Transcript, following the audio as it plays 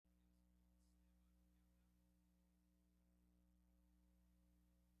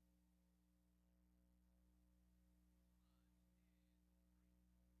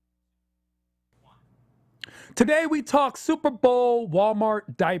Today we talk Super Bowl,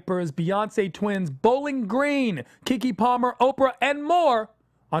 Walmart, diapers, Beyonce Twins, Bowling Green, Keke Palmer, Oprah, and more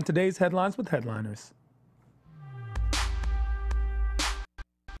on today's Headlines with Headliners.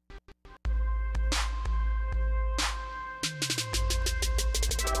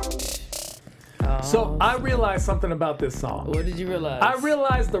 So I realized something about this song. What did you realize? I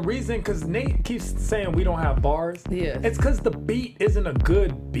realized the reason, because Nate keeps saying we don't have bars. Yeah. It's because the beat isn't a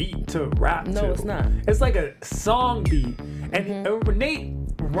good beat to rap to. No, it's not. It's like a song beat. And Nate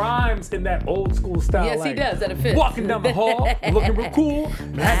rhymes in that old school style. Yes, like, he does. That it fits. Walking down the hall, looking real cool.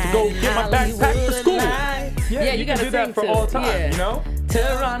 I had to go get my backpack for school. Yeah, you can do that for all time, you know?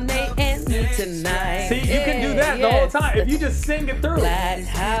 Tehran, Nate, and me tonight. See, you can do that the whole time if you just sing it through. Like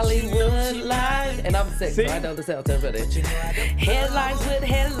Hollywood live. And I'm sick, so I know the sound everybody. Headlines with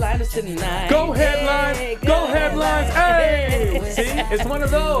headliners tonight. Go headlines, go headlines, hey! See, it's one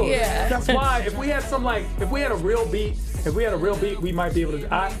of those. Yeah. That's why if we had if we had a real beat, we might be able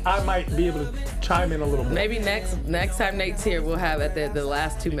to, I might be able to chime in a little bit. Maybe next time Nate's here, we'll have at the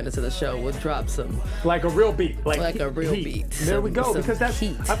last 2 minutes of the show, we'll drop some. Like a real beat. Like a real beat. There we go, because that's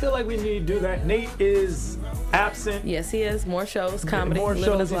heat. I feel like we need to do that. Nate is absent. Yes, he is. More shows, comedy. More living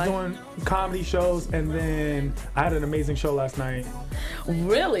shows. his He's life. doing comedy shows, and then I had an amazing show last night.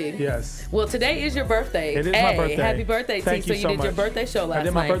 Really? Yes. Well, today is your birthday. It is my birthday. Happy birthday, T. Thank So you you so did your much. birthday show last night. I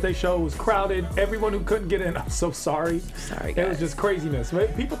did my birthday show. It was crowded. Everyone who couldn't get in, I'm so sorry. Sorry, guys. It was just craziness.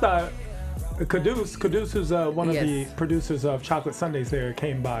 People thought Caduce, who's one of the producers of Chocolate Sundays there,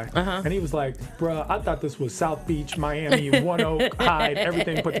 came by. And he was like, bruh, I thought this was South Beach, Miami, One Oak, Hyde,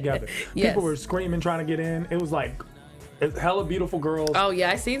 everything put together. Yes. People were screaming, trying to get in. It was like hella beautiful girls. Oh,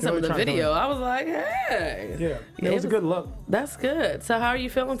 yeah, I seen some of the video. I was like, hey. Yeah, it was a good look. That's good. So how are you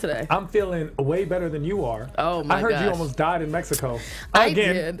feeling today? I'm feeling way better than you are. Oh, my I heard gosh. you almost died in Mexico. I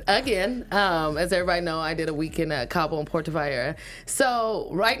did. Again. As everybody know, I did a week in Cabo and Puerto Vallarta. So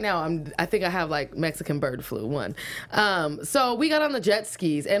right now, I think I have like Mexican bird flu, one. So we got on the jet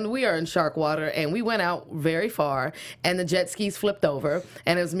skis, and we are in shark water, and we went out very far, and the jet skis flipped over,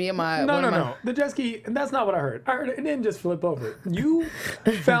 and it was me and my... No. The jet ski, that's not what I heard. I heard it didn't just flip over. You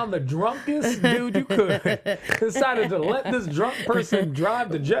found the drunkest dude you could. Decided to let this drunk person drive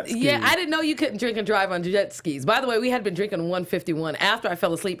the jet ski. Yeah, I didn't know you couldn't drink and drive on jet skis. By the way, we had been drinking 151 after I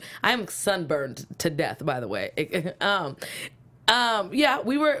fell asleep. I am sunburned to death, by the way. Yeah,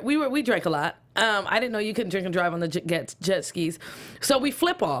 we drank a lot. I didn't know you couldn't drink and drive on the jet skis. So we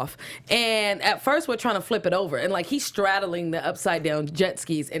flip off, and at first we're trying to flip it over, and like he's straddling the upside down jet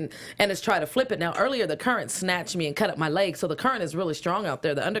skis and is trying to flip it. Now earlier the current snatched me and cut up my leg, so the current is really strong out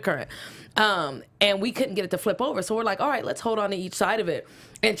there, the undercurrent. And we couldn't get it to flip over, so we're like, all right, let's hold on to each side of it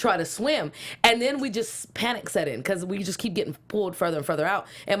and try to swim. And then we just panic set in because we just keep getting pulled further and further out.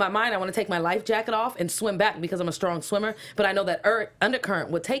 In my mind, I want to take my life jacket off and swim back because I'm a strong swimmer, but I know that undercurrent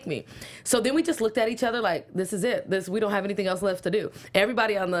would take me. So then we just looked at each other like, this is it. We don't have anything else left to do.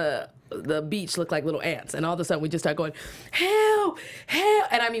 Everybody on the beach looked like little ants, and all of a sudden we just start going, help,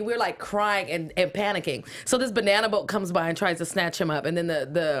 help. And I mean, we're like crying and panicking. So this banana boat comes by and tries to snatch him up, and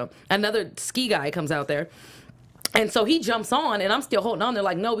then another ski guy comes out there. And so he jumps on, and I'm still holding on. They're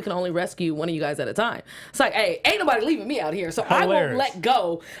like, no, we can only rescue one of you guys at a time. It's like, hey, ain't nobody leaving me out here. So I won't let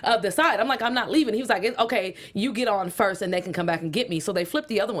go of the side. I'm like, I'm not leaving. He was like, okay, you get on first, and they can come back and get me. So they flipped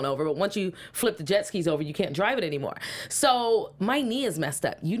the other one over. But once you flip the jet skis over, you can't drive it anymore. So my knee is messed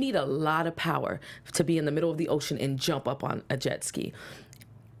up. You need a lot of power to be in the middle of the ocean and jump up on a jet ski.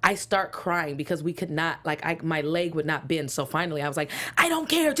 I start crying because we could not, my leg would not bend. So finally I was like, I don't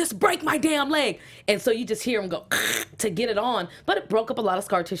care, just break my damn leg. And so you just hear him go to get it on. But it broke up a lot of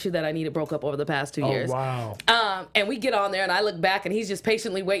scar tissue that I needed broke up over the past 2 years. Oh, wow. And we get on there, and I look back, and he's just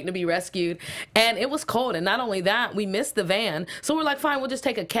patiently waiting to be rescued. And it was cold. And not only that, we missed the van. So we're like, fine, we'll just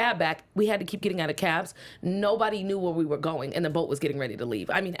take a cab back. We had to keep getting out of cabs. Nobody knew where we were going, and the boat was getting ready to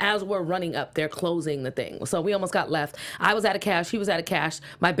leave. I mean, as we're running up, they're closing the thing. So we almost got left. I was out of cash. He was out of cash.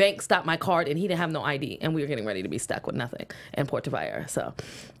 My bank stopped my card, and he didn't have no ID, and we were getting ready to be stuck with nothing in Puerto Vallarta. So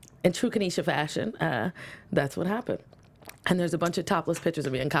in true Kanisha fashion, that's what happened. And there's a bunch of topless pictures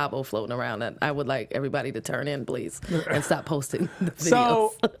of me in Cabo floating around that I would like everybody to turn in, please, and stop posting the videos.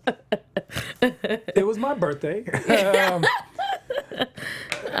 So it was my birthday.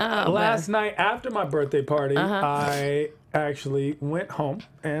 Last night after my birthday party, I actually went home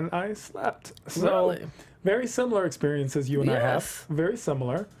and I slept. So Really? very similar experiences you and I have. Yes. Very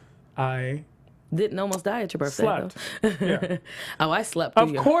similar. I didn't almost die at your birthday. slept. Yeah. Oh, I slept.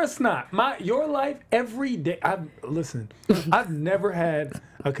 Of course not. Your life every day. I've never had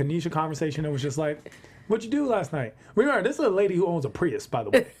a Kanisha conversation that was just like, What'd you do last night? Remember, this is a lady who owns a Prius, by the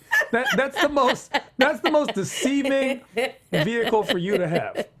way. That's the most deceiving vehicle for you to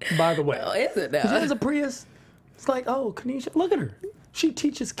have, by the way. Oh, is it now? She has a Prius. It's like, oh, Kanisha, look at her. She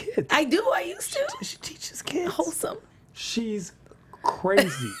teaches kids. I do. I used to. She teaches kids. Wholesome. She's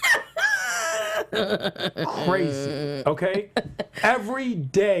crazy. Crazy. Okay? Every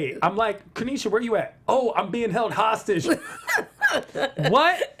day. I'm like, Kanisha, where you at? Oh, I'm being held hostage.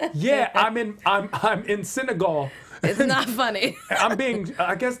 What? Yeah, I'm in Senegal. It's not funny.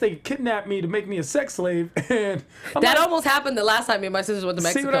 I guess they kidnapped me to make me a sex slave. And that almost happened the last time me and my sisters went to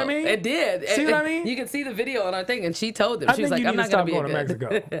Mexico. See what I mean? It did. See what I mean? You can see the video on our thing, and she told them. She was like, I'm not going to be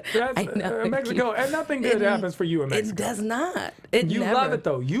Mexico. Mexico, and nothing good happens for you in Mexico. It does not. You love it,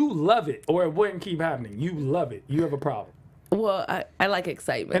 though. You love it, or it wouldn't keep happening. You love it. You have a problem. Well, I like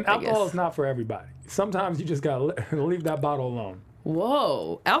excitement. And alcohol is not for everybody. Sometimes you just got to leave that bottle alone.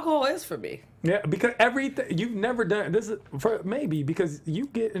 Whoa. Alcohol is for me. Yeah, because everything you've never done this is maybe because you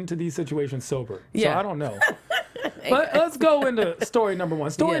get into these situations sober. Yeah. So I don't know. But let's go into story number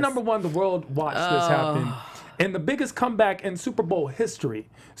one. Story number one, the world watched this happen. In the biggest comeback in Super Bowl history,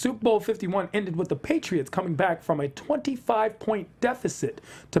 Super Bowl 51 ended with the Patriots coming back from a 25-point deficit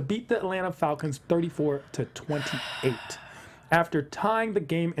to beat the Atlanta Falcons 34-28 after tying the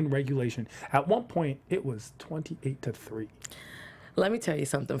game in regulation. At one point, it was 28-3. Let me tell you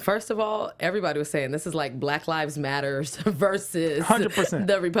something. First of all, everybody was saying this is like Black Lives Matters versus 100%.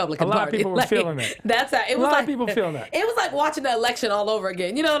 the Republican Party. A lot of people were feeling that. That's how, it was a lot of people feeling that. It was like watching the election all over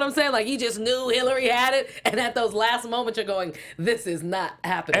again. You know what I'm saying? Like you just knew Hillary had it, and at those last moments you're going, this is not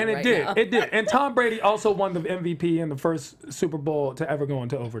happening. And it right did. now. It did. And Tom Brady also won the MVP in the first Super Bowl to ever go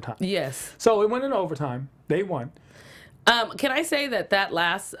into overtime. Yes. So it went into overtime. They won. Can I say that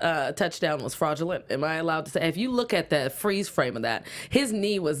last touchdown was fraudulent? Am I allowed to say? If you look at the freeze frame of that, his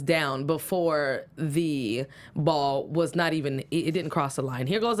knee was down before the ball was not even, it didn't cross the line.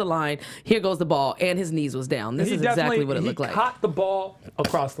 Here goes the line, here goes the ball, and his knees was down. This is exactly what it looked like. He caught the ball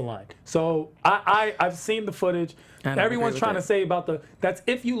across the line. So I've seen the footage. Everyone's trying to say about that's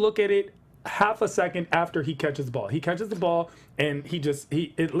if you look at it half a second after he catches the ball. He catches the ball, and his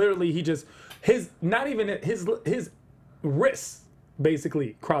wrists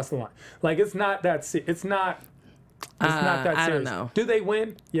basically cross the line. Like it's not that serious. I don't know. Do they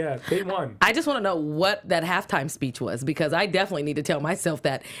win? Yeah, they won. I just want to know what that halftime speech was because I definitely need to tell myself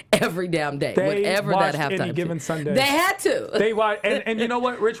that every damn day. Whatever that halftime any given Sunday. They had to. They watched, and you know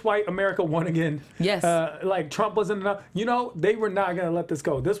what? Rich white America won again. Yes. Like Trump wasn't enough. You know they were not going to let this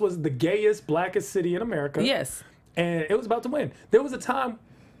go. This was the gayest, blackest city in America. Yes. And it was about to win. There was a time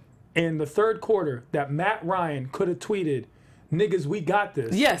in the third quarter that Matt Ryan could have tweeted, "Niggas, we got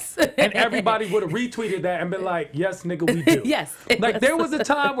this." Yes. And everybody would have retweeted that and been like, "Yes, nigga, we do." Yes. Like there was a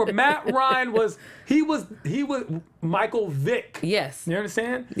time where Matt Ryan was Michael Vick. Yes. You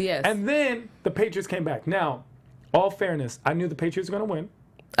understand? Yes. And then the Patriots came back. Now, all fairness, I knew the Patriots were going to win.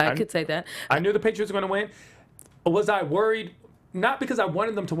 I could say that. I knew the Patriots were going to win. Was I worried? Not because I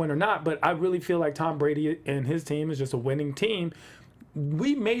wanted them to win or not, but I really feel like Tom Brady and his team is just a winning team.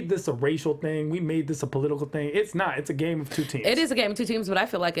 We made this a racial thing. We made this a political thing. It's not. It's a game of two teams. It is a game of two teams, but I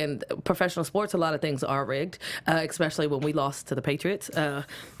feel like in professional sports, a lot of things are rigged, especially when we lost to the Patriots.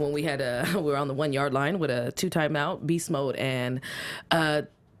 When we were on the 1 yard line with a 2 timeout, beast mode, and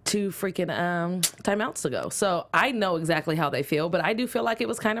 2 freaking timeouts to go. So I know exactly how they feel, but I do feel like it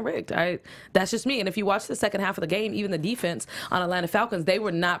was kind of rigged. That's just me. And if you watch the second half of the game, even the defense on Atlanta Falcons, they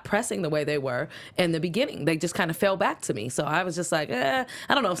were not pressing the way they were in the beginning. They just kind of fell back to me. So I was just like, I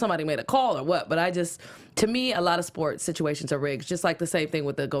don't know if somebody made a call or what, but to me, a lot of sports situations are rigged. Just like the same thing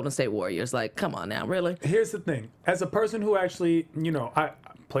with the Golden State Warriors. Like, come on now, really? Here's the thing. As a person who actually, I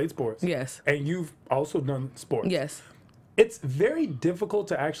played sports. Yes. And you've also done sports. Yes. It's very difficult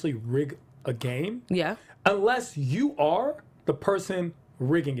to actually rig a game. Yeah. Unless you are the person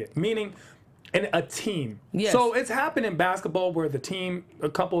rigging it, meaning in a team. Yes. So it's happened in basketball where a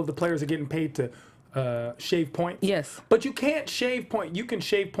couple of the players are getting paid to shave points. Yes. But you can't shave points. You can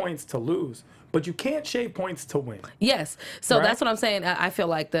shave points to lose, but you can't shave points to win. Yes. So right? That's what I'm saying. I feel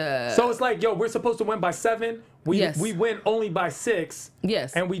like So it's like, we're supposed to win by 7. Yes. We win only by 6.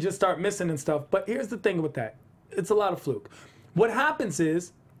 Yes. And we just start missing and stuff. But here's the thing with that. It's a lot of fluke. What happens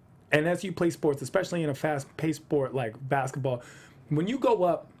is, and as you play sports, especially in a fast-paced sport like basketball, when you go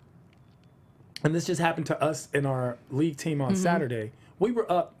up, and this just happened to us in our league team on Saturday, we were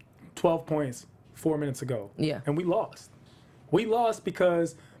up 12 points 4 minutes ago. Yeah. And we lost. We lost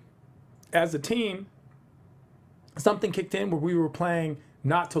because, as a team, something kicked in where we were playing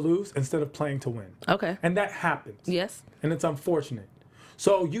not to lose instead of playing to win. Okay. And that happens. Yes. And it's unfortunate.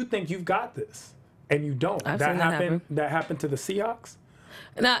 So you think you've got this. and you don't. I've seen that happen. That happened to the Seahawks.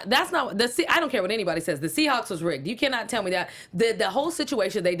 Now, that's not I don't care what anybody says. The Seahawks was rigged. You cannot tell me that. The whole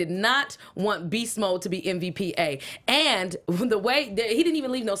situation, they did not want Beast Mode to be MVP. And the way he didn't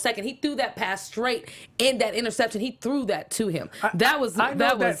even leave no second. He threw that pass straight in that interception. He threw that to him.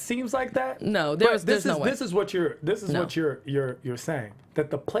 That seems like that. No, there's no way. This is what you're saying, that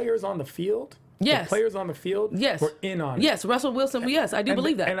the players on the field. Yes. The players on the field were in on it. Yes, Russell Wilson, yes, I do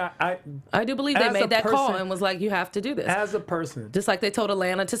believe that. And I do believe they made that call and was like, you have to do this. As a person. Just like they told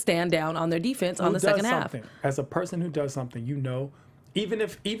Atlanta to stand down on their defense on the second half. As a person who does something, even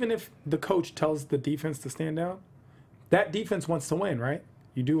if the coach tells the defense to stand down, that defense wants to win, right?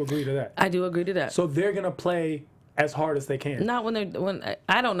 You do agree to that? I do agree to that. So they're going to play as hard as they can. Not when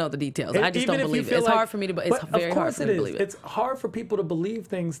I don't know the details. I just don't believe it. It's hard for me to. It's very hard for me to believe it. It's hard for people to believe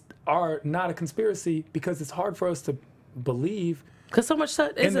things are not a conspiracy because it's hard for us to believe. Because so much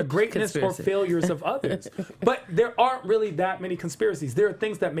in the greatness or failures of others. But there aren't really that many conspiracies. There are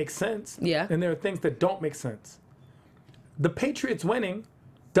things that make sense. Yeah. And there are things that don't make sense. The Patriots winning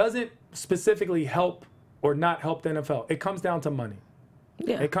doesn't specifically help or not help the NFL. It comes down to money.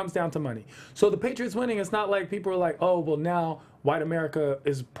 Yeah. It comes down to money. So the Patriots winning, it's not like people are like, oh, well, now white America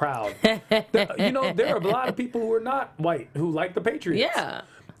is proud. There are a lot of people who are not white who like the Patriots. Yeah.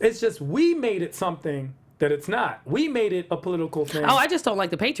 It's just we made it something that it's not. We made it a political thing. Oh, I just don't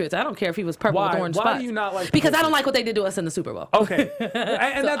like the Patriots. I don't care if he was purple with orange spots. Why do you not like the Because Patriots? I don't like what they did to us in the Super Bowl. Okay.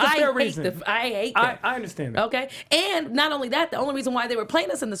 And that's a fair reason. I hate them. I understand that. Okay. And not only that, the only reason why they were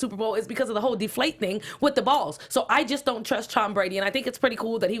playing us in the Super Bowl is because of the whole deflate thing with the balls. So I just don't trust Tom Brady. And I think it's pretty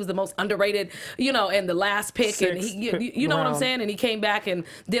cool that he was the most underrated, and the last pick. And you know what I'm saying? And he came back and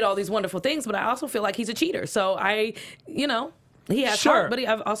did all these wonderful things. But I also feel like he's a cheater. So he has heart, but he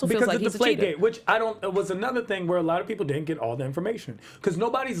also feels like he's a cheater. Gate, which it was another thing where a lot of people didn't get all the information because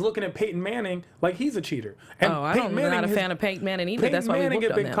nobody's looking at Peyton Manning like he's a cheater. And I'm not a fan of Peyton Manning either. That's why Manning we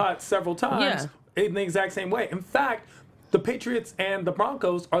whooped on been caught several times in the exact same way. In fact, the Patriots and the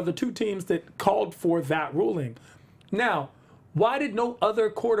Broncos are the two teams that called for that ruling. Now, why did no other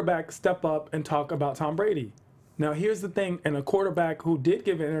quarterback step up and talk about Tom Brady? Now, here's the thing, and a quarterback who did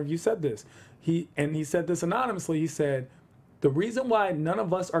give an interview said this. He said this anonymously. He said, the reason why none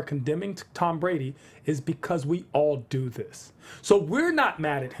of us are condemning Tom Brady is because we all do this. So we're not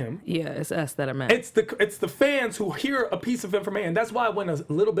mad at him. Yeah, it's us that are mad. It's the fans who hear a piece of information. That's why when a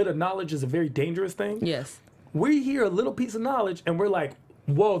little bit of knowledge is a very dangerous thing. Yes. We hear a little piece of knowledge and we're like,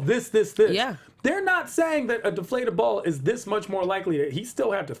 whoa, this. Yeah. They're not saying that a deflated ball is this much more likely that he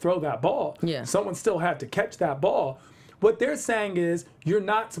still had to throw that ball. Yeah. Someone still had to catch that ball. What they're saying is you're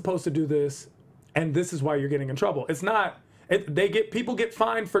not supposed to do this and this is why you're getting in trouble. It's not. People get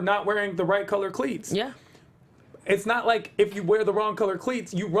fined for not wearing the right color cleats. Yeah. It's not like if you wear the wrong color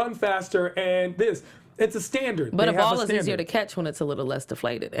cleats, you run faster and this. It's a standard. But a ball is easier to catch when it's a little less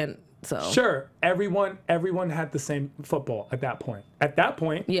deflated, and so sure, everyone had the same football at that point. At that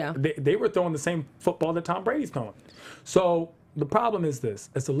point, yeah, they were throwing the same football that Tom Brady's throwing. So the problem is this: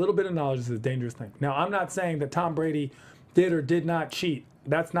 it's a little bit of knowledge is a dangerous thing. Now, I'm not saying that Tom Brady did or did not cheat.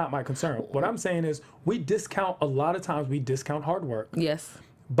 That's not my concern. What I'm saying is a lot of times we discount hard work. Yes.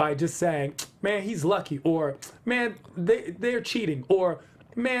 By just saying, man, he's lucky, or man, they're cheating, or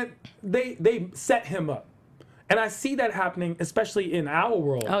man, they set him up. And I see that happening, especially in our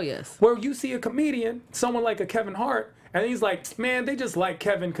world. Oh, yes. Where you see a comedian, someone like a Kevin Hart, and he's like, man, they just like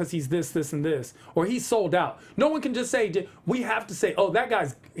Kevin because he's this, and this. Or he's sold out. No one can just say, we have to say, oh,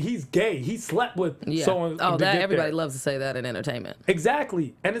 that he's gay. He slept with someone. Oh, everybody loves to say that in entertainment.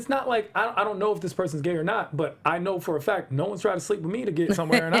 Exactly. And it's not like, I don't know if this person's gay or not, but I know for a fact no one's trying to sleep with me to get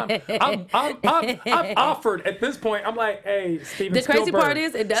somewhere. And I'm offered at this point. I'm like, hey, Steven The crazy Spielberg, part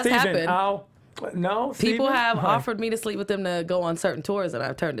is it does happen. No, people Steven? have offered me to sleep with them to go on certain tours, and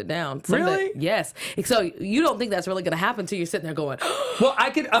I've turned it down. Really? Yes. So you don't think that's really going to happen to you sitting there going, well, I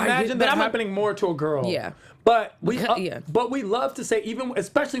could imagine that happening more to a girl. Yeah. But we love to say, even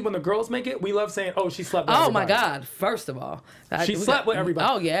especially when the girls make it, we love saying, oh, she slept with everybody. Oh, my God. First of all. She slept with everybody.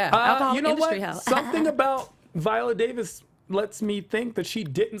 Oh, yeah. You know what? Something about Viola Davis lets me think that she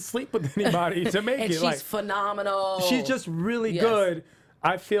didn't sleep with anybody to make and it. She's phenomenal. She's just really good.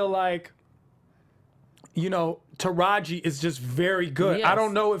 I feel like, Taraji is just very good. Yes. I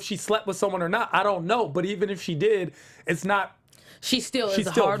don't know if she slept with someone or not. I don't know. But even if she did, it's not. She's still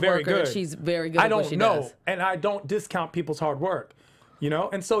a hard very worker. Good. She's very good at what she does. I don't know. And I don't discount people's hard work.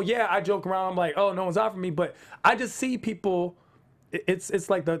 And so, I joke around. I'm like, oh, no one's offered me. But I just see people it's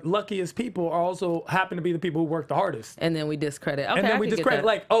like the luckiest people are also happen to be the people who work the hardest. And then we discredit. Okay, and then we discredit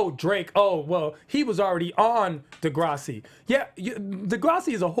like, oh, Drake. Oh, well, he was already on Ghasri. Yeah,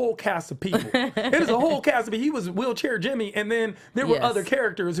 Ghasri is a whole cast of people. It is a whole cast of people. He was Wheelchair Jimmy, and then there were other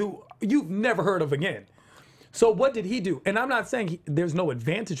characters who you've never heard of again. So what did he do? And I'm not saying there's no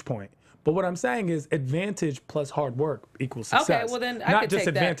advantage point. But what I'm saying is advantage plus hard work equals success. Okay, well then I not could just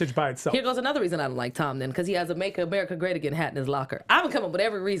take advantage that. by itself. Here goes another reason I don't like Tom then, because he has a "Make America Great Again" hat in his locker. I would come up with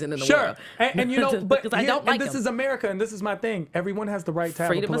every reason in the world. And you know, but because I don't like this him. is America, and this is my thing. Everyone has the right to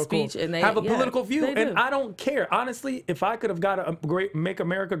Freedom of speech, and they have a political view, they do. and I don't care. Honestly, if I could have got a great "Make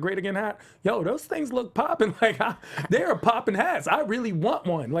America Great Again" hat, yo, those things look popping. Like they're popping hats. I really want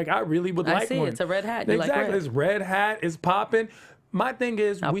one. Like I really would like one. I see. It's a red hat. You exactly. like red. This red hat is popping. My thing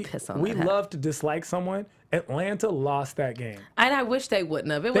is, we hat. love to dislike someone. Atlanta lost that game. And I wish they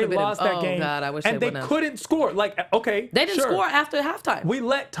wouldn't have. It would They have been lost that game. Oh God, I wish they wouldn't have. And they couldn't score. Like, okay, They didn't sure. score after halftime. We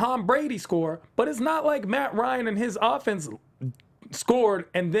let Tom Brady score, but it's not like Matt Ryan and his offense scored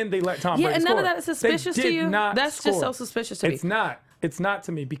and then they let Tom Brady score. Yeah, and none of that is suspicious They to did you? not That's score. just so suspicious to me. It's not. It's not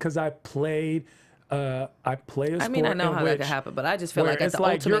to me because I play a sport. I mean, I know how that could happen, but I just feel like it's the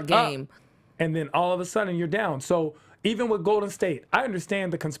ultimate game. And then all of a sudden you're down. So even with Golden State, I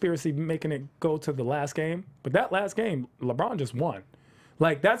understand the conspiracy making it go to the last game, but that last game, LeBron just won.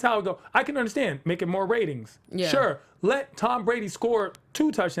 Like, that's how it go. I can understand making more ratings. Yeah. Sure, let Tom Brady score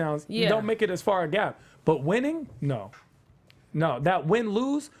 2 touchdowns. Yeah. Don't make it as far a gap. But winning, no. No, that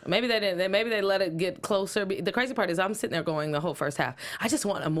win-lose. Maybe they didn't. Maybe they let it get closer. The crazy part is I'm sitting there going the whole first half, I just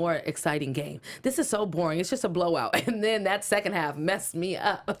want a more exciting game. This is so boring. It's just a blowout. And then that second half messed me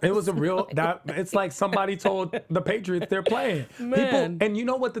up. It was a real, it's like somebody told the Patriots they're playing. Man. And you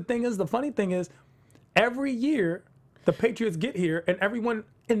know what the thing is? The funny thing is, every year the Patriots get here and everyone,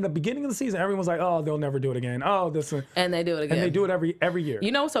 in the beginning of the season, everyone's like, oh, they'll never do it again. Oh, this. And they do it again. And they do it every year.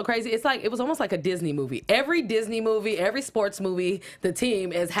 You know what's so crazy? It's like, it was almost like a Disney movie. Every Disney movie, every sports movie, the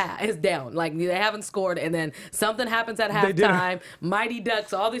team is down. Like, they haven't scored, and then something happens at halftime. Mighty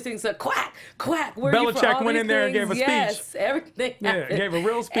Ducks, all these things. So, quack, quack. Belichick went in there and gave a speech. Yes, everything happened. Gave a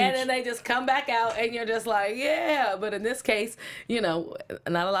real speech. And then they just come back out, and you're just like, yeah. But in this case, you know,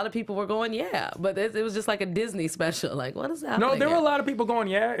 not a lot of people were going, yeah. But it was just like a Disney special. Like, what is happening? No, there were a here? lot of people going,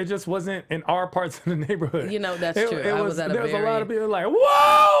 yeah. It just wasn't in our parts of the neighborhood. You know, that's true. There was a very... lot of people like,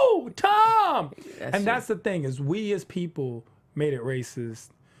 whoa, Tom. That's the thing is we as people made it racist,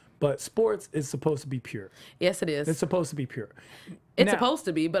 but sports is supposed to be pure. Yes, it is. It's supposed to be pure. It's supposed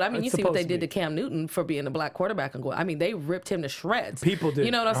to be, but I mean, you see what they did to to Cam Newton for being a black quarterback and I mean, they ripped him to shreds. People did.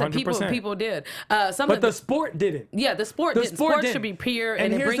 You know what I'm saying? 100%. People did. But the sport didn't. Yeah, the sport didn't. Sport should be pure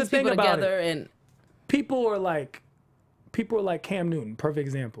and it brings people together. And people are like Cam Newton, perfect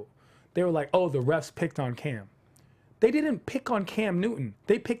example. They were like, oh, the refs picked on Cam. They didn't pick on Cam Newton.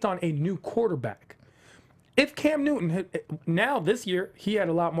 They picked on a new quarterback. If Cam Newton had, now this year, he had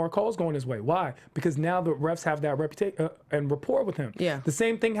a lot more calls going his way. Why? Because now the refs have that reputation and rapport with him. Yeah. The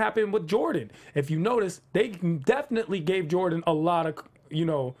same thing happened with Jordan. If you notice, they definitely gave Jordan a lot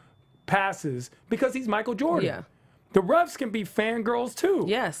of, passes because he's Michael Jordan. Yeah. The refs can be fangirls too.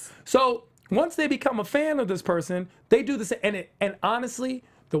 Yes. So once they become a fan of this person, they do the same. And honestly,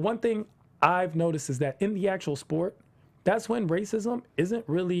 the one thing I've noticed is that in the actual sport, that's when racism isn't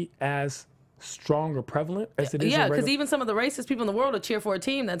really as strong or prevalent as it is. Yeah, because even some of the racist people in the world will cheer for a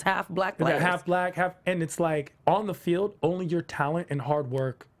team that's half black players. Half black, and it's like on the field, only your talent and hard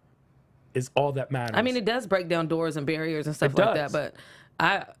work is all that matters. I mean, it does break down doors and barriers and stuff like that,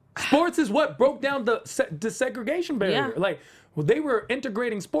 but sports is what broke down the desegregation barrier. Yeah. Like, they were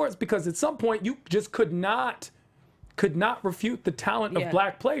integrating sports because at some point you just could not refute the talent of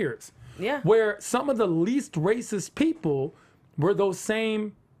black players. Yeah. Where some of the least racist people were those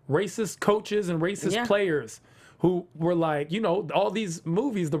same racist coaches and racist players who were like, all these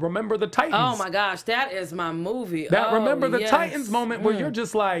movies, the Remember the Titans. Oh my gosh, that is my movie. That Remember the Titans moment where you're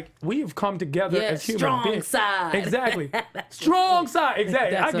just like, we've come together as human beings. Strong side. Exactly. Strong side.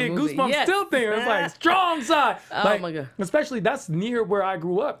 Exactly. I get goosebumps still thinking. It's like, strong side. Oh my God. Especially that's near where I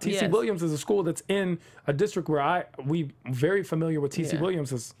grew up. T.C. Williams is a school that's in a district where we very familiar with T.C.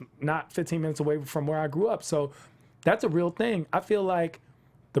 Williams. Is not 15 minutes away from where I grew up. So that's a real thing. I feel like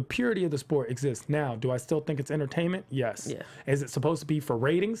the purity of the sport exists. Now, do I still think it's entertainment? Yes. Yeah. Is it supposed to be for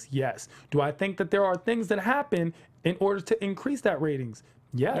ratings? Yes. Do I think that there are things that happen in order to increase that ratings?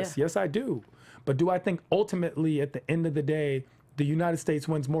 Yes. Yes, I do. But do I think ultimately at the end of the day, the United States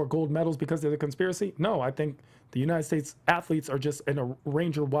wins more gold medals because of the conspiracy? No, I think the United States athletes are just in a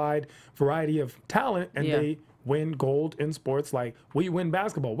ranger-wide variety of talent, and they win gold in sports like we win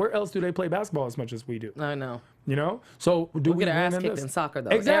basketball. Where else do they play basketball as much as we do? I know. You know? So do we get our win ass kicked this? in soccer,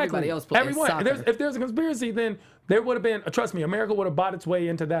 though. Exactly. Everybody else plays soccer. If there's a conspiracy, then there would have been, trust me, America would have bought its way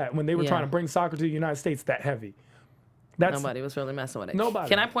into that when they were trying to bring soccer to the United States that heavy. Nobody was really messing with it. Nobody.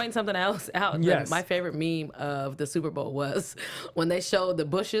 Can I point something else out? Yes. My favorite meme of the Super Bowl was when they showed the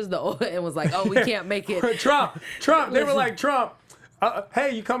bushes, and was like, oh, we can't make it. Trump. They were like, Trump,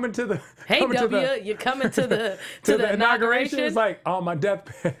 hey, you coming to the you coming to the to the inauguration? It's like, on my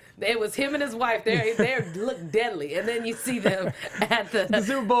deathbed. It was him and his wife. They look deadly, and then you see them at the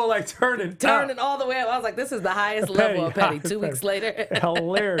Super Bowl like turning all the way up. I was like, this is the highest level of petty. 2 weeks later,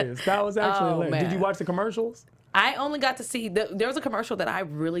 hilarious. That was actually hilarious. Man. Did you watch the commercials? I only got to see there was a commercial that I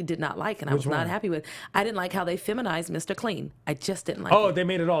really did not like, and I was not happy with. I didn't like how they feminized Mr. Clean. I just didn't like it. Oh, they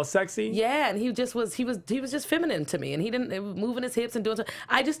made it all sexy? Yeah, and he was just feminine to me, and he was moving his hips and doing something.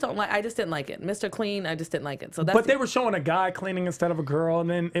 I just didn't like it. Mr. Clean, I just didn't like it. So that's But they were showing a guy cleaning instead of a girl, and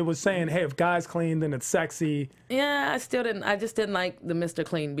then it was saying, hey, if guys clean, then it's sexy. Yeah, I just didn't like the Mr.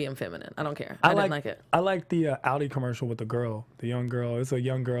 Clean being feminine. I don't care. I didn't like it. I like the Audi commercial with the young girl. It's a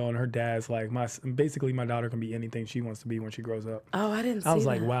young girl, and her dad's like, basically my daughter can be anything she wants to be when she grows up. Oh, I didn't see that. I was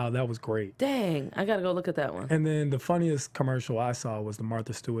like, wow, that was great. Dang, I got to go look at that one. And then the funniest commercial I saw was the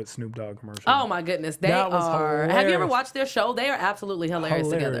Martha Stewart Snoop Dogg commercial. Oh, my goodness. They are. Hilarious. Have you ever watched their show? They are absolutely hilarious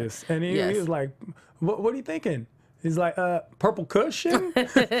together. And he was like, what are you thinking? He's like, purple cushion? Yo,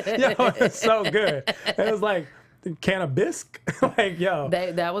 it's so good. It was like, can of bisque? Like, yo.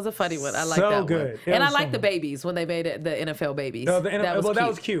 That was a funny one. I like so that one. good. And I like the babies when they made it, the NFL babies. No, that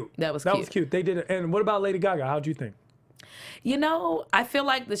was cute. That was cute. They did it. And what about Lady Gaga? How'd you think? You know, I feel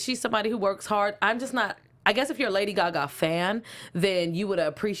like that she's somebody who works hard. I'm just not. I guess if you're a Lady Gaga fan, then you would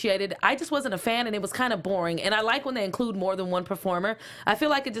appreciate it. I just wasn't a fan, and it was kind of boring. And I like when they include more than one performer. I feel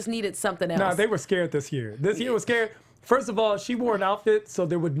like it just needed something else. No, they were scared this year. This year was scared. First of all, she wore an outfit so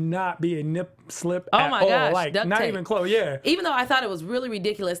there would not be a nip slip at all. Oh my gosh, like duct not tape. even close. Yeah. Even though I thought it was really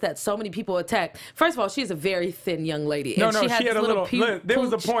ridiculous that so many people attacked. First of all, she's a very thin young lady. No, and she had a little. There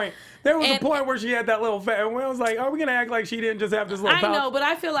was a point. There was a point where she had that little fat. And I was like, are we gonna act like she didn't just have this little? I know, but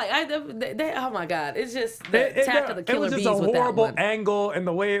I feel like oh my God, it's just the attack of the killer bees with that one. It was just a horrible angle and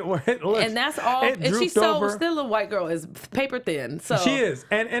the way it looked. And that's all. And she's still a white girl is paper thin. So she is,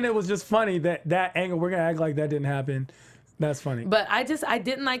 and it was just funny that angle. We're gonna act like that didn't happen. That's funny. But I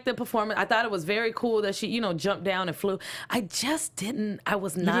didn't like the performance. I thought it was very cool that she, jumped down and flew. I just didn't. I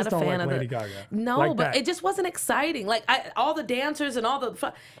was not a fan of Lady Gaga. No, like but that. it just wasn't exciting. Like all the dancers and all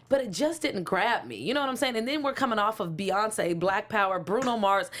but it just didn't grab me. You know what I'm saying? And then we're coming off of Beyonce, Black Power, Bruno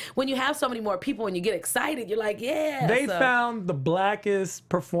Mars. When you have so many more people and you get excited, you're like, yeah. They found the blackest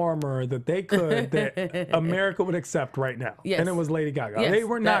performer that they could that America would accept right now. Yes. And it was Lady Gaga. Yes, they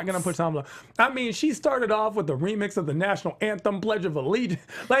were not going to put something. I mean, she started off with the remix of the national anthem, Pledge of Allegiance.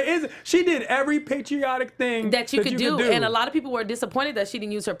 She did every patriotic thing that you could do. And a lot of people were disappointed that she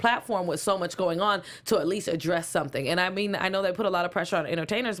didn't use her platform with so much going on to at least address something. And I mean, I know they put a lot of pressure on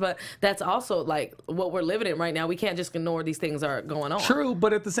entertainers, but that's also like what we're living in right now. We can't just ignore these things are going on. True,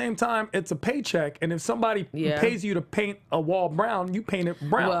 but at the same time, it's a paycheck. And if somebody pays you to paint a wall brown, you paint it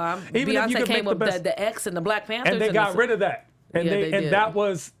brown. Well, even Beyonce if you could came make with the X and the Black Panthers. And they got rid of that. And that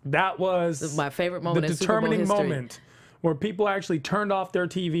was my favorite moment. The determining moment where people actually turned off their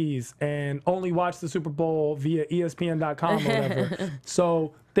TVs and only watched the Super Bowl via ESPN.com or whatever.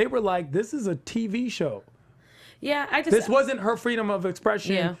 So they were like, "This is a TV show." Yeah, this wasn't her freedom of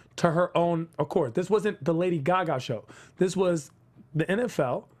expression to her own accord. This wasn't the Lady Gaga show. This was the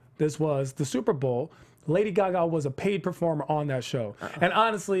NFL. This was the Super Bowl. Lady Gaga was a paid performer on that show. And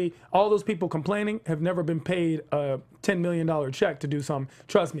honestly, all those people complaining have never been paid a $10 million check to do something.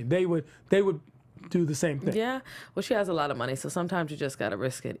 Trust me, they would do the same thing. Yeah. Well, she has a lot of money, so sometimes you just got to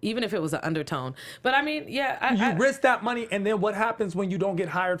risk it, even if it was an undertone. But I mean, you risk that money, and then what happens when you don't get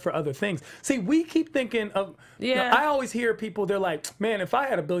hired for other things? See, we keep thinking of, I always hear people, they're like, man, if I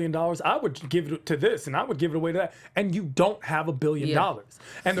had $1 billion, I would give it to this, and I would give it away to that. And you don't have $1 billion.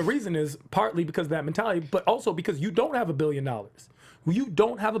 And the reason is partly because of that mentality, but also because you don't have $1 billion. You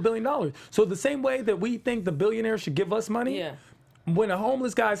don't have $1 billion. So the same way that we think the billionaires should give us money, when a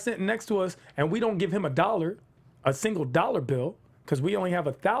homeless guy is sitting next to us and we don't give him a single dollar bill, because we only have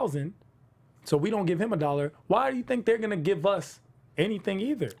 1,000, so we don't give him $1, why do you think they're going to give us anything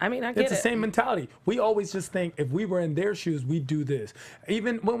either? I mean, I get it's the same mentality. We always just think if we were in their shoes, we'd do this.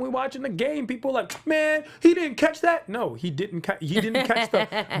 Even when we're watching the game, people are like, man, he didn't catch that. No, he didn't catch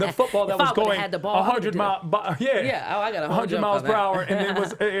the football that was going 100 miles. I got 100 miles per hour,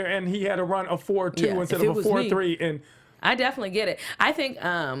 and he had to run a 4.2 instead of a 4.3. And I definitely get it. I think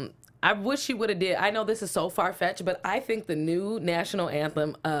I wish she would have did. I know this is so far-fetched, but I think the new national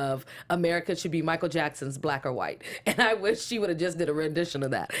anthem of America should be Michael Jackson's Black or White. And I wish she would have just did a rendition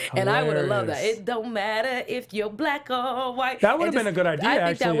of that. Hilarious. And I would have loved that. It don't matter if you're black or white. That would have been a good idea,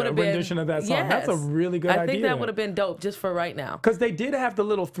 actually, a rendition of that song. Yes. That's a really good idea. I think that would have been dope just for right now. Because they did have the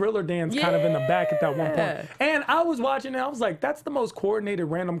little Thriller dance kind of in the back at that one point. And I was watching it, I was like, that's the most coordinated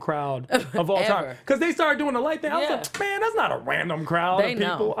random crowd of all time. Because they started doing the light thing. I was like, man, that's not a random crowd of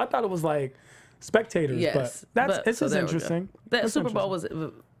people. I thought it was like spectators, but this is interesting. The Super Bowl was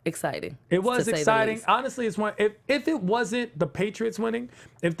exciting. It was exciting. Honestly, it's one. If it wasn't the Patriots winning,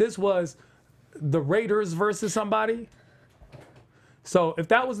 if this was the Raiders versus somebody, so if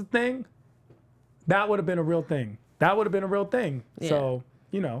that was a thing, that would have been a real thing. That would have been a real thing. Yeah. So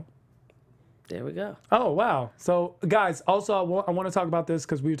there we go. Oh, wow. So, guys, also, I want to talk about this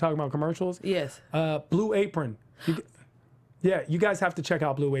because we were talking about commercials. Yes. Blue Apron. You guys have to check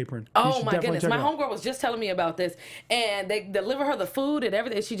out Blue Apron. Oh, my goodness. My homegirl was just telling me about this, and they deliver her the food and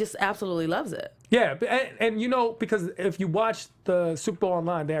everything. She just absolutely loves it. Yeah, and because if you watch the Super Bowl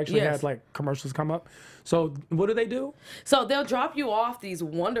online, they actually had, like, commercials come up. So what do they do? So they'll drop you off these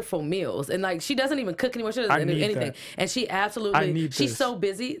wonderful meals, and like she doesn't even cook anymore. She doesn't do anything, and she absolutely she's so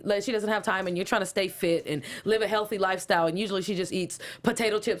busy, like she doesn't have time. And you're trying to stay fit and live a healthy lifestyle, and usually she just eats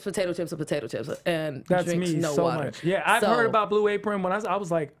potato chips, and potato chips, and drinks no water. Much. Yeah, I've heard about Blue Apron. When I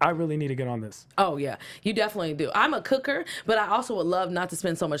was like, I really need to get on this. Oh yeah, you definitely do. I'm a cooker, but I also would love not to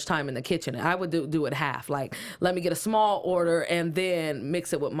spend so much time in the kitchen. I would do it half. Like let me get a small order and then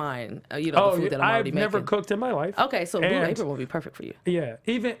mix it with mine. The food that I'm already making. I've never cooked in my life. Okay, so Blue Apron will be perfect for you. Yeah,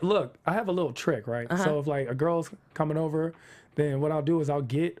 look, I have a little trick, right? So if like a girl's coming over, then what I'll do is I'll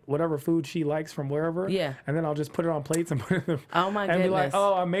get whatever food she likes from wherever. Yeah. And then I'll just put it on plates and put it in and be like,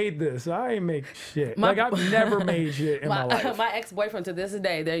 oh, I made this. I ain't make shit. I've never made shit in my life. My ex-boyfriend to this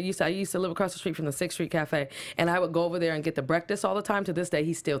day, I used to live across the street from the 6th Street Cafe, and I would go over there and get the breakfast all the time. To this day,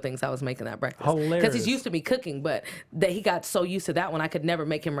 he still thinks I was making that breakfast. Hilarious. Because he's used to me cooking, but he got so used to that one, I could never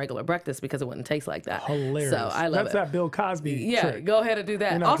make him regular breakfast because it wouldn't taste like that. Hilarious. So I love That's that Bill Cosby trick. Go ahead and do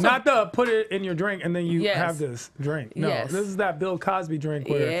that. Also, not the put it in your drink and then you have this drink. No, this is that Bill Cosby drink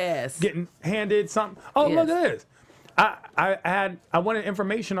where getting handed something. Oh, look at this. I wanted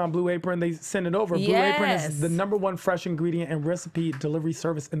information on Blue Apron. They sent it over. Blue Apron is the #1 fresh ingredient and recipe delivery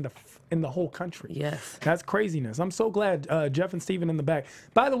service in the whole country. Yes. That's craziness. I'm so glad Jeff and Steven in the back.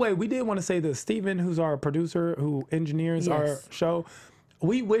 By the way, we did want to say this. Steven, who's our producer, who engineers our show,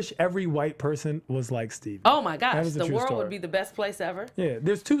 we wish every white person was like Steven. Oh my gosh, the world would be the best place ever. Yeah,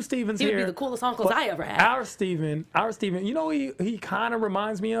 there's 2 Stevens here. He would be the coolest uncles I ever had. Our Steven, you know who he kind of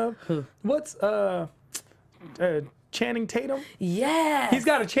reminds me of? Who? What's Channing Tatum? Yes. He's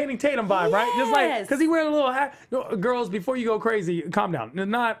got a Channing Tatum vibe, right? Just like, because he wears a little hat. Girls, before you go crazy, calm down.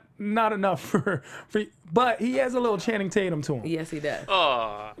 Not enough for but he has a little Channing Tatum to him. Yes, he does.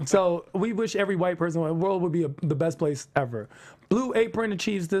 So we wish every white person in the world would be the best place ever. Blue Apron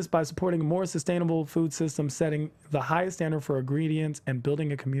achieves this by supporting a more sustainable food system, setting the highest standard for ingredients, and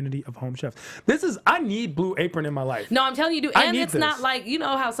building a community of home chefs. I need Blue Apron in my life. No, I'm telling you, dude. And it's not like, you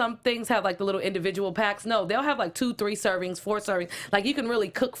know how some things have like the little individual packs? No, they'll have like 2, 3 servings, 4 servings. Like you can really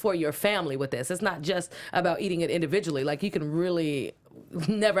cook for your family with this. It's not just about eating it individually. Like you can really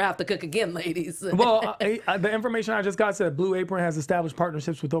never have to cook again, ladies. Well, the information I just got said Blue Apron has established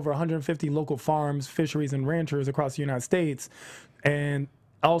partnerships with over 150 local farms, fisheries, and ranchers across the United States, and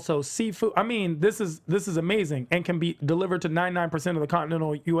also seafood. I mean, this is amazing, and can be delivered to 99% of the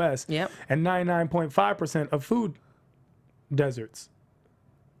continental U.S. And 99.5% of food deserts.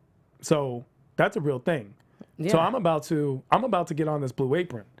 So that's a real thing. So I'm about to get on this Blue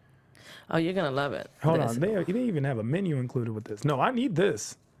Apron. Oh, you're going to love it. Hold on. They even have a menu included with this. No, I need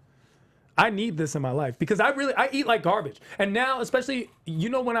this. I need this in my life because I eat like garbage. And now, especially,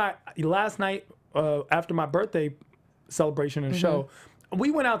 when last night after my birthday celebration and show,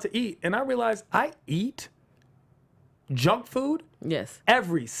 we went out to eat and I realized I eat junk food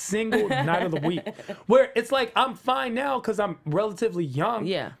every single night of the week, where it's like I'm fine now because I'm relatively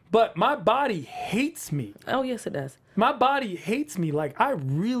young, but my body hates me. Oh yes, it does. My body hates me. Like I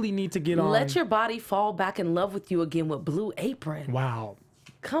really need to get on. Let your body fall back in love with you again with Blue Apron. Wow.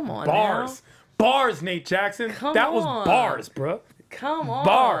 Come on, bars, Nate Jackson. That was bars, bro. Come on.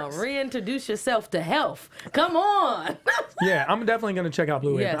 Bars. Reintroduce yourself to health. Come on. Yeah, I'm definitely gonna check out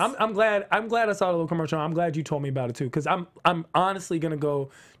Blue Apron. I'm glad I saw the little commercial. I'm glad you told me about it too, because I'm honestly gonna go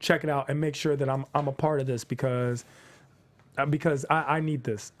check it out and make sure that I'm a part of this because I need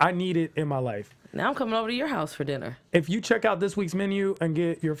this. I need it in my life. Now I'm coming over to your house for dinner. If you check out this week's menu and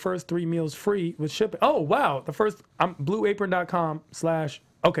get your first 3 meals free with shipping. Oh wow, the first blueapron.com/.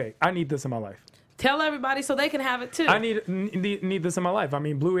 Okay, I need this in my life. Tell everybody so they can have it too. I need this in my life. I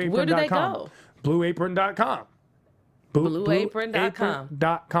mean, blueapron.com. Where do they go? Blueapron.com.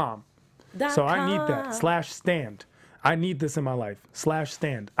 Blueapron.com. So I need that. /stand. I need this in my life.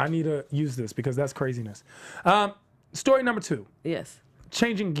 /stand. I need to use this because that's craziness. Story number 2. Yes.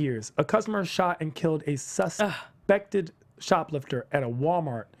 Changing gears. A customer shot and killed a suspected shoplifter at a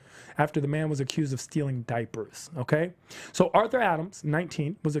Walmart after the man was accused of stealing diapers. Okay? So Arthur Adams,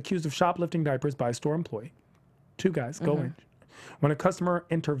 19, was accused of shoplifting diapers by a store employee. 2 guys go in. When a customer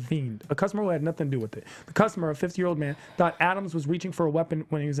intervened, a customer who had nothing to do with it. The customer, a 50-year-old man, thought Adams was reaching for a weapon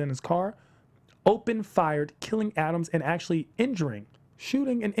when he was in his car, opened fired, killing Adams and actually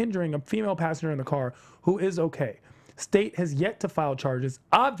shooting and injuring a female passenger in the car who is okay. State has yet to file charges.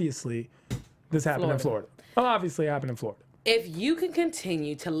 Obviously, this happened in Florida. Obviously, it happened in Florida. If you can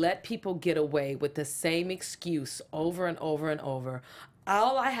continue to let people get away with the same excuse over and over and over,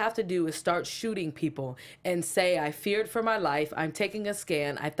 all I have to do is start shooting people and say, I feared for my life. I'm taking a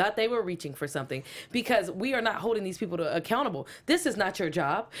scan. I thought they were reaching for something, because we are not holding these people accountable. This is not your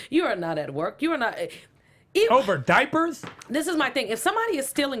job. You are not at work. You are not. Over diapers? This is my thing. If somebody is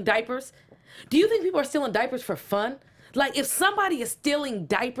stealing diapers, do you think people are stealing diapers for fun? Like, if somebody is stealing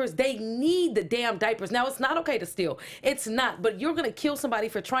diapers, they need the damn diapers. Now, it's not okay to steal. It's not. But you're going to kill somebody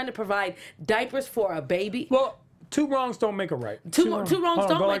for trying to provide diapers for a baby? Well, 2 wrongs don't make a right. Two wrongs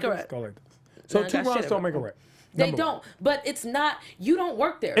don't make a right. Go like this. So 2 wrongs don't make a right. They don't. But it's not, you don't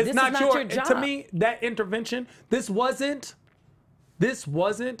work there. It's this not is not your job. To me, that intervention, this wasn't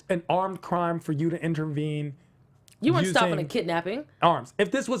an armed crime for you to intervene. You weren't stopping a kidnapping. Arms. If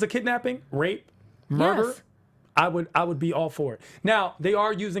this was a kidnapping, rape, murder, yes, I would be all for it. Now, they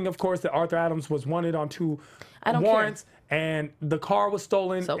are using, of course, that Arthur Adams was wanted on 2 warrants, and the car was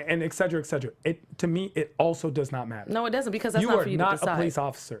stolen, and et cetera, et cetera. To me, it also does not matter. No, it doesn't, because that's not for you to decide. You are not a police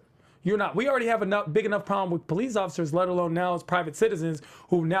officer. You're not. We already have a big enough problem with police officers, let alone now as private citizens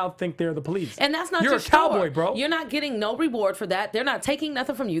who now think they're the police. And that's not You're your a cowboy, bro. You're not getting no reward for that. They're not taking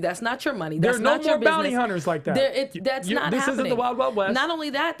nothing from you. That's not your money. There's That's not your business. no more bounty hunters like that. That's not this happening. This isn't the Wild Wild West. Not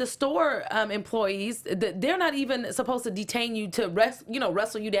only that, the store employees, they're not even supposed to detain you to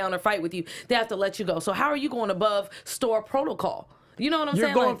wrestle you down or fight with you. They have to let you go. So how are you going above store protocol? You know what I'm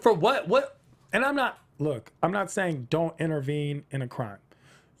saying? You're going for what? What? And I'm not saying don't intervene in a crime.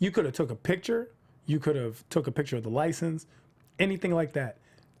 You could have took a picture. You could have took a picture of the license, anything like that.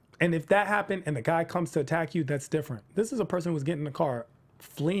 And if that happened and the guy comes to attack you, that's different. This is a person who was getting in the car,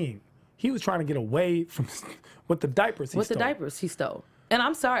 fleeing. He was trying to get away from with the diapers he stole. With the diapers he stole. And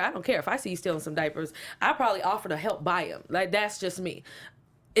I'm sorry, I don't care if I see you stealing some diapers. I probably offer to help buy them. Like, that's just me.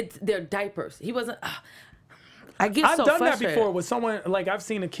 They're diapers. He wasn't. I've done that before with someone. Like, I've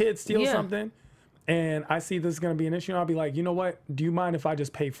seen a kid steal something, and I see this is going to be an issue, and I'll be like, you know what? Do you mind if I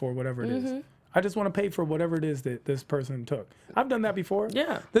just pay for whatever it is? I just want to pay for whatever it is that this person took. I've done that before.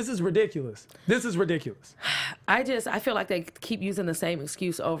 Yeah. This is ridiculous. This is ridiculous. I feel like they keep using the same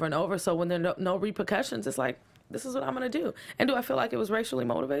excuse over and over. So when there are no repercussions, it's like, this is what I'm going to do. And do I feel like it was racially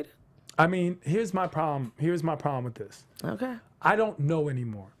motivated? I mean, here's my problem. Here's my problem with this. Okay. I don't know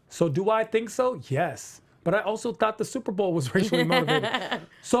anymore. So do I think so? Yes. But I also thought the Super Bowl was racially motivated.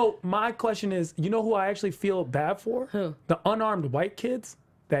 So my question is, you know who I actually feel bad for? Who? The unarmed white kids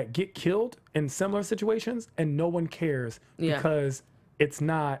that get killed in similar situations and no one cares because it's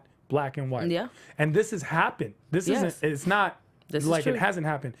not black and white. Yeah. And this has happened. This isn't, it's not like it hasn't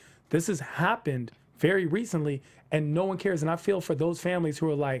happened. This has happened very recently and no one cares. And I feel for those families who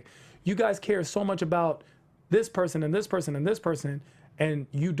are like, you guys care so much about this person and this person and this person, and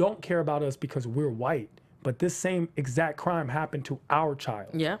you don't care about us because we're white. But this same exact crime happened to our child.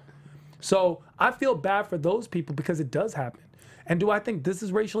 Yeah. So I feel bad for those people because it does happen. And do I think this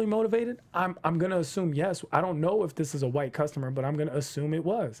is racially motivated? I'm going to assume yes. I don't know if this is a white customer, but I'm going to assume it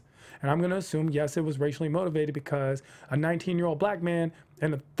was. And I'm going to assume, yes, it was racially motivated because a 19-year-old black man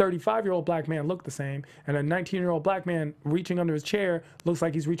and a 35-year-old black man look the same. And a 19-year-old black man reaching under his chair looks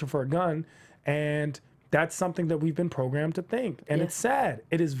like he's reaching for a gun. And that's something that we've been programmed to think. And it's sad.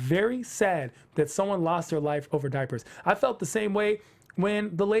 It is very sad that someone lost their life over diapers. I felt the same way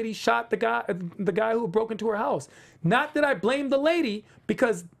when the lady shot the guy who broke into her house. Not that I blame the lady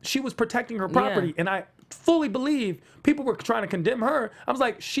because she was protecting her property. And I fully believe people were trying to condemn her. I was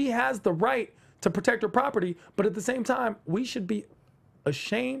like, she has the right to protect her property. But at the same time, we should be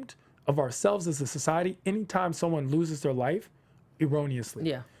ashamed of ourselves as a society anytime someone loses their life erroneously.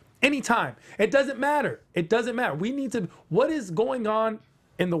 Yeah. Anytime. It doesn't matter. It doesn't matter. We need to, what is going on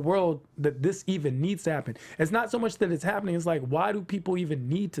in the world that this even needs to happen? It's not so much that it's happening. It's like, why do people even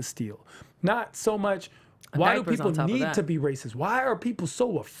need to steal? Not so much Why do Diapers people on top of need that. to be racist? Why are people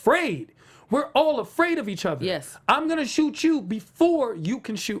so afraid? We're all afraid of each other. Yes. I'm going to shoot you before you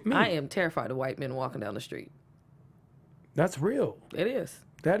can shoot me. I am terrified of white men walking down the street. That's real. It is.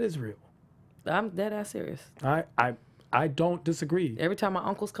 That is real. I'm dead ass serious. I don't disagree. Every time my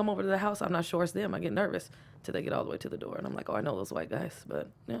uncles come over to the house, I'm not sure it's them. I get nervous till they get all the way to the door. And I'm like, oh, I know those white guys. But,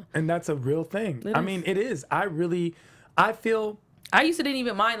 yeah. And that's a real thing. It is. mean, it is. I feel... I used to didn't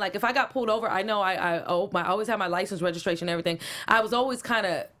even mind. Like, if I got pulled over, I know I always had my license, registration, and everything. I was always kind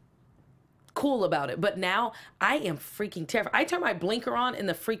of cool about it. But now I am freaking terrified. I turn my blinker on in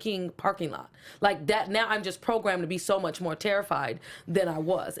the freaking parking lot. Like that. Now I'm just programmed to be so much more terrified than I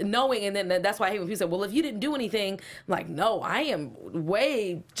was. And knowing, and then that's why I hate when people say, well, if you didn't do anything, I'm like, no, I am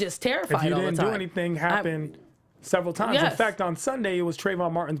way just terrified all the time. If you didn't do anything, happened several times. Yes. In fact, on Sunday, it was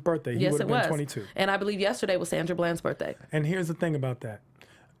Trayvon Martin's birthday. He Yes, would have it been was. 22. And I believe yesterday was Sandra Bland's birthday. And here's the thing about that.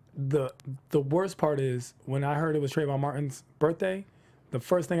 The worst part is when I heard it was Trayvon Martin's birthday, the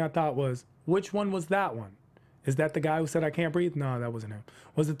first thing I thought was, which one was that one? Is that the guy who said I can't breathe? No, that wasn't him.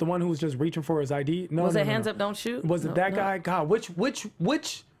 Was it the one who was just reaching for his ID? No. Was no, it no, Hands no. Up, Don't Shoot? Was it that guy? God, which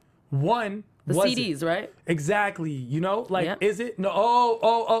one The was CDs, it? right? Exactly. You know, like, Yeah. is it? No.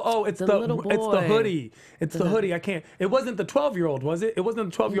 Oh. It's The the little It's the boy. hoodie. It's the hoodie. I can't. It wasn't the 12-year-old, was it? It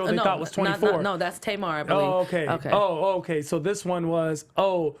wasn't the 12-year-old they thought was 24. No, that's Tamar, I believe. Oh, okay. Okay. Oh, okay. So this one was,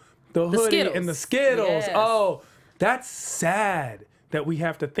 the hoodie Skittles. and the Skittles. Yes. Oh, that's sad that we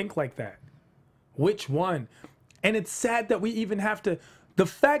have to think like that. Which one? And it's sad that we even have to, the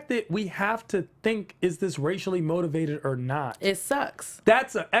fact that we have to think, is this racially motivated or not? It sucks.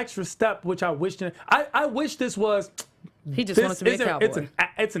 That's an extra step, which I wish, I wish this was, He just wants to be a cowboy.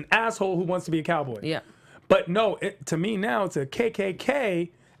 it's an asshole who wants to be a cowboy. Yeah. But no, to me now, it's a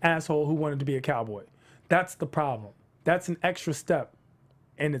KKK asshole who wanted to be a cowboy. That's the problem. That's an extra step,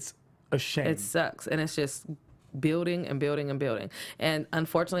 and it's a shame. It sucks. And it's just building and building and building. And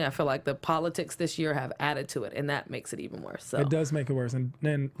unfortunately, I feel like the politics this year have added to it, and that makes it even worse. So It does make it worse. And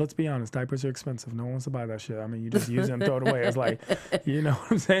then let's be honest, diapers are expensive. No one wants to buy that shit. I mean, you just use it and throw it away. It's like, you know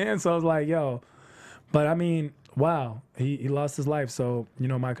what I'm saying? So I was like, yo. But I mean, wow, he lost his life. So, you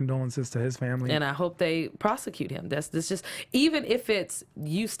know, my condolences to his family. And I hope they prosecute him. This just, even if it's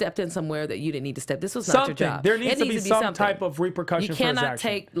you stepped in somewhere that you didn't need to step. This was not your job. There needs to be some something. type of repercussion for his action. You cannot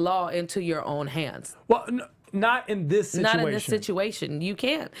take law into your own hands. Well, not in this situation. Not in this situation. You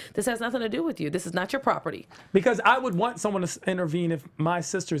can't. This has nothing to do with you. This is not your property. Because I would want someone to intervene if my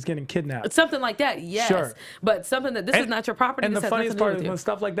sister is getting kidnapped. Something like that, yes. Sure. But something that is not your property. And this the has funniest nothing to do part with is you. when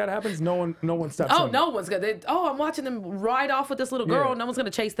stuff like that happens, no one steps Oh, in. no one's gonna. I'm watching them ride off with this little girl. Yeah. No one's gonna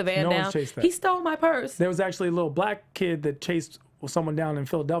chase the van No down. one's chased that. He stole my purse. There was actually a little black kid that chased someone down in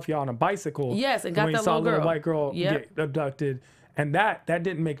Philadelphia on a bicycle. Yes, and got when that he saw little a little girl. white girl Yep. get abducted, and that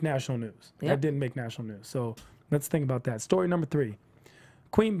didn't make national news. Yep. That didn't make national news. So let's think about that. Story number 3: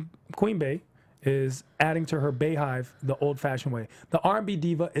 Queen Bey is adding to her Bayhive the old-fashioned way. The R&B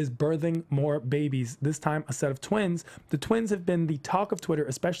diva is birthing more babies, this time a set of twins. The twins have been the talk of Twitter,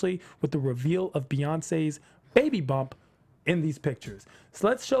 especially with the reveal of Beyonce's baby bump in these pictures. So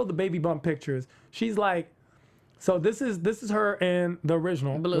let's show the baby bump pictures. She's like, so this is her in the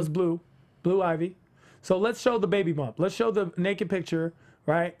original. Blue. It's Blue Ivy. So let's show the baby bump. Let's show the naked picture,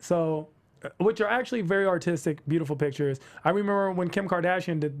 right? So, which are actually very artistic, beautiful pictures. I remember when Kim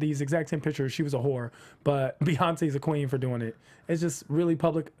Kardashian did these exact same pictures, she was a whore, but Beyonce's a queen for doing it. It's just really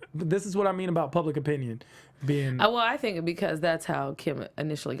public. This is what I mean about public opinion being. Well, I think because that's how Kim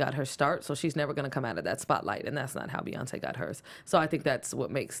initially got her start, so she's never going to come out of that spotlight, and that's not how Beyonce got hers. So I think that's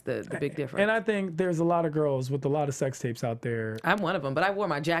what makes the big difference. And I think there's a lot of girls with a lot of sex tapes out there. I'm one of them, but I wore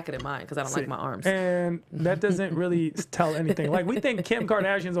my jacket in mine because I don't like my arms. And that doesn't really tell anything. Like, we think Kim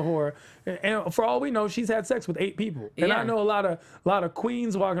Kardashian's a whore, and for all we know, she's had sex with 8 people. And Yeah. I know a lot of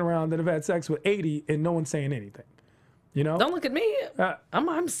queens walking around that have had sex with 80, and no one's saying anything. You know? Don't look at me.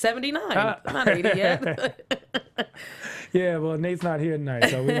 I'm 79. I'm not 80 yet. Yeah, well, Nate's not here tonight,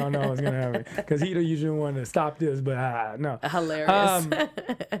 so we don't know what's going to happen. Because he'd usually want to stop this, but no. Hilarious.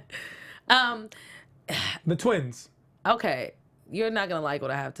 The twins. Okay, you're not gonna like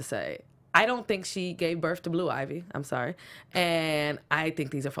what I have to say. I don't think she gave birth to Blue Ivy. I'm sorry. And I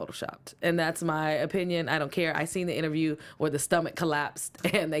think these are photoshopped. And that's my opinion. I don't care. I seen the interview where the stomach collapsed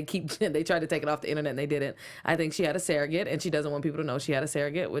and they tried to take it off the internet and they didn't. I think she had a surrogate and she doesn't want people to know she had a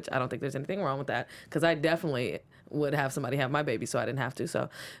surrogate, which I don't think there's anything wrong with that because I definitely would have somebody have my baby so I didn't have to. So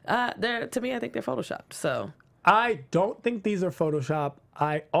to me, I think they're photoshopped. So I don't think these are Photoshop.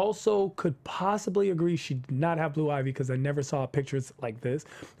 I also could possibly agree she did not have Blue Ivy because I never saw pictures like this,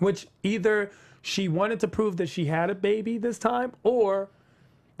 which either she wanted to prove that she had a baby this time or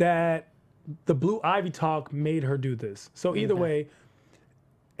that the Blue Ivy talk made her do this. So either way,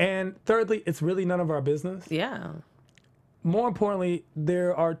 and thirdly, it's really none of our business. Yeah. More importantly,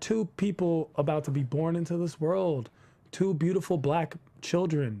 there are 2 people about to be born into this world. 2 beautiful black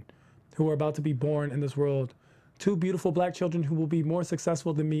children who are about to be born in this world. 2 beautiful black children who will be more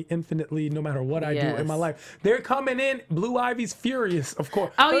successful than me infinitely no matter what I do in my life. They're coming in. Blue Ivy's furious, of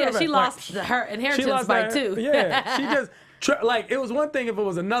course. Oh, yeah, she lost her inheritance by 2. Yeah, she just, like, it was one thing if it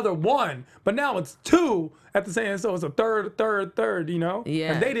was another 1, but now it's 2 at the same, so it's a third, you know?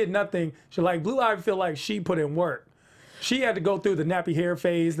 Yeah. And they did nothing. She, like, Blue Ivy feel like she put in work. She had to go through the nappy hair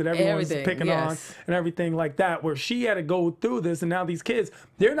phase that everyone's picking on and everything like that, where she had to go through this. And now these kids,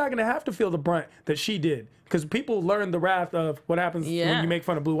 they're not going to have to feel the brunt that she did. Because people learn the wrath of what happens when you make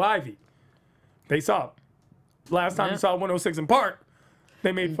fun of Blue Ivy. They saw it. Last time you saw 106 in Park,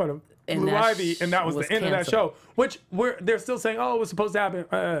 they made fun of Blue Ivy, and that was the end of that show. Which they're still saying, oh, it was supposed to happen.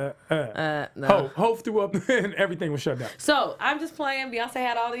 No. Hove threw up and everything was shut down. So I'm just playing. Beyonce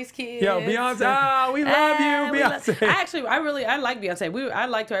had all these kids. Yo, Beyonce, we love you, Beyonce. I like Beyonce. I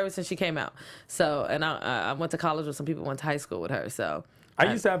liked her ever since she came out. So, and I went to college with some people, went to high school with her. So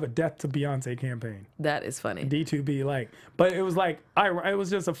I used to have a Death to Beyonce campaign. That is funny. D2B, like, but it was like, it was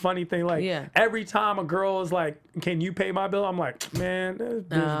just a funny thing. Like, every time a girl is like, can you pay my bill? I'm like, man, this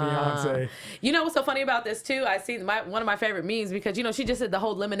Beyonce. You know what's so funny about this too? I see one of my favorite memes because, you know, she just did the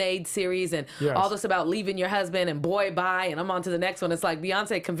whole Lemonade series and all this about leaving your husband and boy, bye. And I'm on to the next one. It's like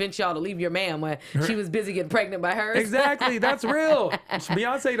Beyonce convinced y'all to leave your man when she was busy getting pregnant by hers. Exactly. That's real.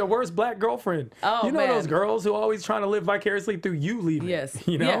 Beyonce, the worst black girlfriend. Oh, you know those girls who always trying to live vicariously through you leaving. Yes.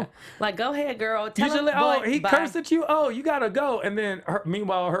 You know? Yeah. Like, go ahead, girl. Tell him, boy, he cursed at you. Oh, you gotta go. And then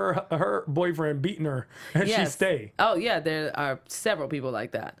meanwhile, her boyfriend beating her and she stay. Oh yeah, there are several people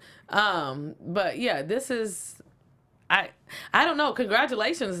like that. But yeah, this is. I don't know.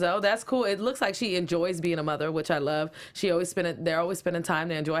 Congratulations though. That's cool. It looks like she enjoys being a mother, which I love. They're always spending time.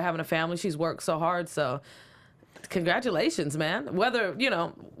 They enjoy having a family. She's worked so hard. So congratulations, man. Whether you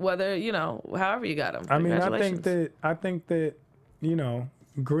know, however you got them. I mean, I think that, you know,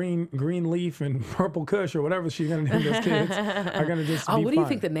 green leaf and purple kush or whatever she's gonna name those kids are gonna just be what do you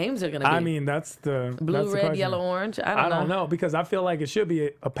think the names are gonna be? I mean, that's the blue, red, yellow, orange. I don't know because I feel like it should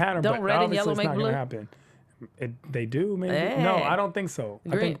be a pattern, don't but red and yellow it's make not blue? Gonna happen. They do maybe. Hey. No, I don't think so.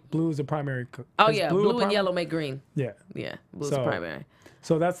 Green. I think blue is the primary. Blue and yellow make green. Yeah, blue's the primary.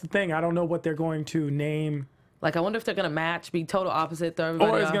 So that's the thing. I don't know what they're going to name. Like, I wonder if they're gonna match, be total opposite to everybody.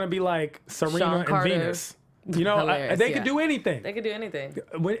 Or it's gonna be like Serena and Venus. You know, they could do anything. They could do anything.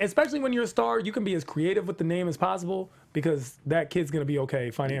 Especially when you're a star, you can be as creative with the name as possible because that kid's going to be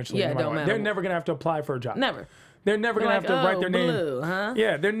okay financially. Yeah, don't matter. They're never going to have to apply for a job. Never. They're never going to have to write their blue, name. Huh?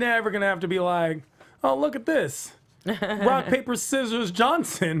 Yeah, they're never going to have to be like, oh, look at this. Rock, paper, scissors,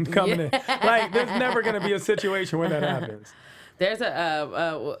 Johnson coming in. Like, there's never going to be a situation where that happens. There's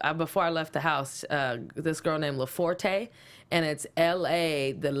before I left the house, this girl named LaForte, and it's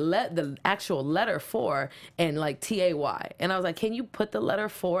L-A, the actual letter 4, and like T-A-Y. And I was like, can you put the letter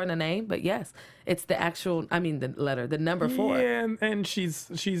 4 in a name? But yes, it's the actual, the number 4. Yeah, and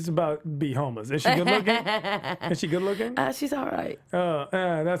she's about to be homeless. Is she good looking? Is she good looking? She's all right.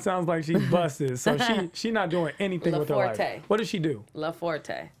 That sounds like she's busted. So she's not doing anything with her life. What does she do?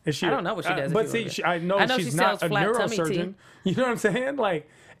 LaForte. Is she? I don't know what she does. But see, I know she's not a neurosurgeon. You know what I'm saying? Like,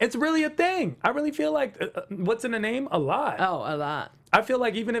 it's really a thing. I really feel like what's in the name? A lot. Oh, a lot. I feel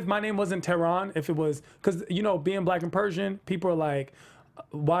like even if my name wasn't Tehran, if it was, because, you know, being black and Persian, people are like,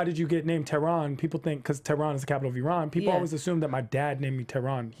 why did you get named Tehran? People think because Tehran is the capital of Iran. People always assume that my dad named me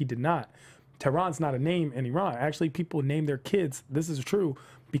Tehran. He did not. Tehran's not a name in Iran. Actually, people name their kids, this is true,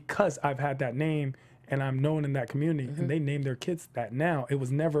 because I've had that name and I'm known in that community, and they name their kids that now. It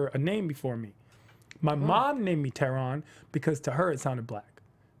was never a name before me. My mom named me Tehran because to her it sounded black.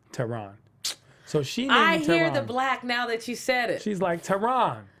 Tehran. So she named me Tehran. I hear the black now that you said it. She's like,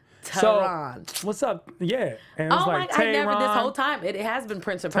 Tehran. Tehran. So, what's up? Yeah. And it was like, I never, this whole time, it has been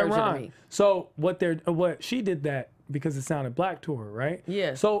Prince of Persia to me. So what she did that because it sounded black to her, right?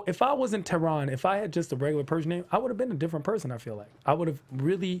 Yeah. So if I wasn't Tehran, if I had just a regular Persian name, I would have been a different person, I feel like. I would have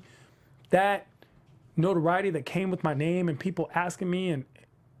really, that notoriety that came with my name and people asking me and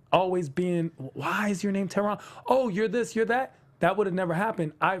always being, why is your name Tehran? Oh, you're this, you're that. That would have never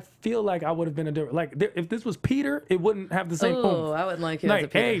happened. I feel like I would have been a different, like, if this was Peter, it wouldn't have the same. Oh, I wouldn't like it.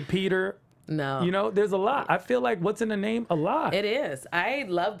 Like, hey, Peter. No. You know, there's a lot. I feel like what's in the name? A lot. It is. I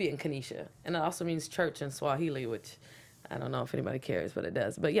love being Kanisha. And it also means church in Swahili, which I don't know if anybody cares, but it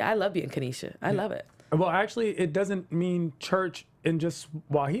does. But yeah, I love being Kanisha. I love it. Well, actually, it doesn't mean church in just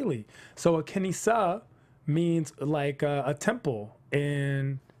Swahili. So a Kanisa means like a temple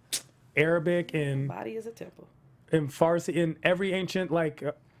in Arabic and Body is a temple. In Farsi, in every ancient like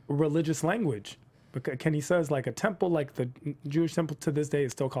religious language. Because Kanisha is like a temple, like the Jewish temple to this day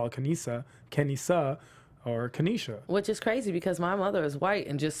is still called Kanisha, or Kanisha. Which is crazy because my mother is white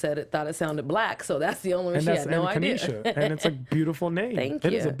and just thought it sounded black, so that's the only reason she had no idea. Kanisha, and it's a beautiful name. Thank you.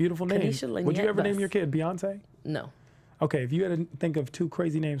 It is a beautiful name. Kanisha Would you ever name Bus. your kid Beyonce? No. Okay, if you had to think of 2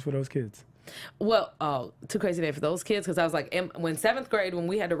 crazy names for those kids. Well, too crazy name for those kids because I was like, when 7th grade, when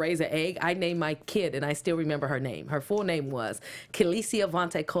we had to raise an egg, I named my kid, and I still remember her name. Her full name was Kalicia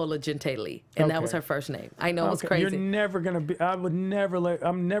Vonte Cola Gentili, and that was her first name. I know it's crazy. You're never gonna be. I'm never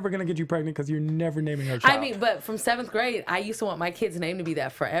gonna get you pregnant because you're never naming her child. I mean, but from 7th grade, I used to want my kid's name to be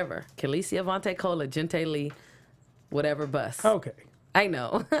that forever. Kalicia Vonte Cola Gentili, whatever bus. Okay. I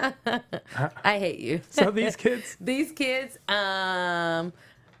know. I hate you. So these kids?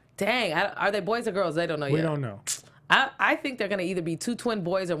 Dang, are they boys or girls? They don't know yet. We don't know. I think they're going to either be 2 twin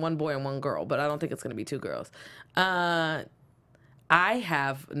boys or 1 boy and 1 girl, but I don't think it's going to be 2 girls. I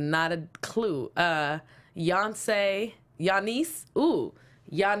have not a clue. Yanis,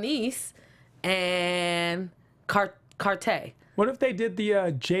 and Carte. What if they did the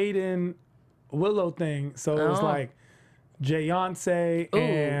Jaden Willow thing? So it was like Jayonce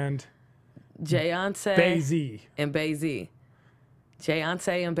and Bazy. And Bazy.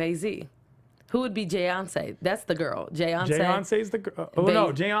 Jayonce and Bazy. Who would be Jayonce? That's the girl. Jayonce is the girl. Oh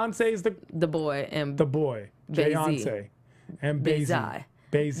no, Jayonce is the boy and the boy. Jayonce and Bazy.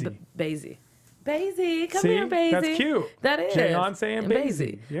 Bazy. Bazy, come See? here, Bazy. That's cute. That is. Jayonce and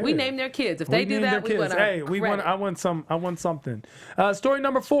Bazy. Yeah. We name their kids. If they do that, we win. Hey, I want something. Story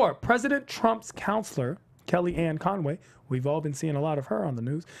number 4. President Trump's counselor, Kellyanne Conway, we've all been seeing a lot of her on the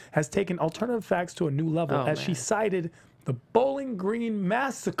news, has taken alternative facts to a new level she cited the Bowling Green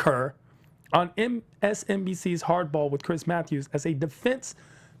massacre on MSNBC's Hardball with Chris Matthews as a defense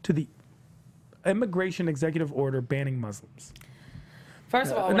to the immigration executive order banning Muslims.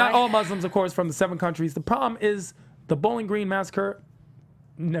 First of all, not all Muslims, of course, from the 7 countries. The problem is the Bowling Green massacre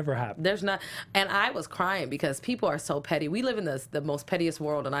never happened. There's not, and I was crying because people are so petty. We live in the most pettiest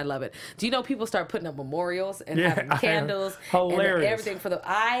world, and I love it. Do you know people start putting up memorials and having candles and everything for the?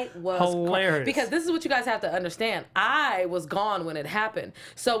 I was hilarious because this is what you guys have to understand. I was gone when it happened,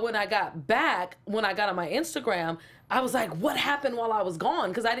 so when I got back, when I got on my Instagram, I was like, what happened while I was gone?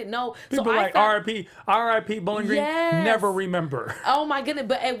 Because I didn't know. People so like R.I.P. Bowling Green, never remember. Oh my goodness.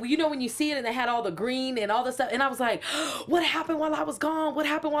 But you know when you see it and they had all the green and all the stuff, and I was like, what happened while I was gone? What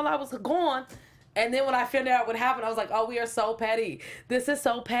happened while I was gone? And then when I found out what happened, I was like, oh, we are so petty. This is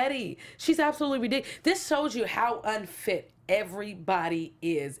so petty. She's absolutely ridiculous. This shows you how unfit everybody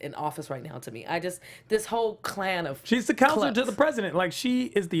is in office right now to me. This whole clan of She's the counselor to the president. Like, she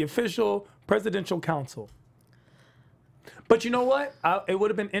is the official presidential counsel. But you know what? It would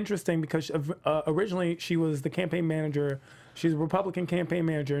have been interesting because originally she was the campaign manager. She's a Republican campaign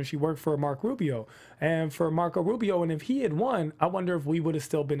manager, and she worked for Marco Rubio. And for Marco Rubio, and if he had won, I wonder if we would have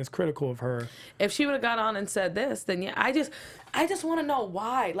still been as critical of her. If she would have got on and said this, then yeah, I just want to know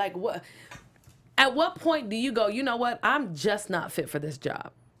why. Like, what? At what point do you go, you know what? I'm just not fit for this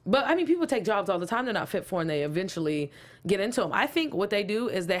job. But, I mean, people take jobs all the time they're not fit for, and they eventually get into them. I think what they do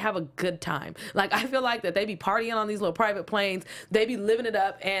is they have a good time. Like, I feel like that they be partying on these little private planes. They be living it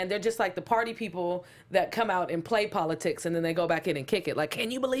up, and they're just like the party people that come out and play politics, and then they go back in and kick it. Like,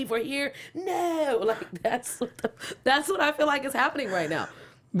 can you believe we're here? No. Like, that's what I feel like is happening right now.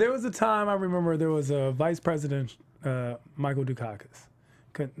 There was a time, I remember, there was a vice president, Michael Dukakis.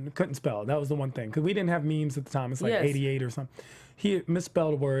 Couldn't spell. That was the one thing. Because we didn't have memes at the time. It's like 88 or something. He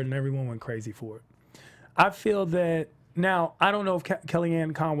misspelled a word and everyone went crazy for it. I feel that now, I don't know if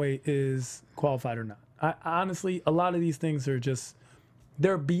Kellyanne Conway is qualified or not. Honestly, a lot of these things are just,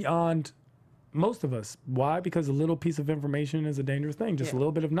 they're beyond most of us. Why? Because a little piece of information is a dangerous thing. Just a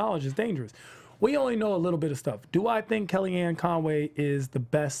little bit of knowledge is dangerous. We only know a little bit of stuff. Do I think Kellyanne Conway is the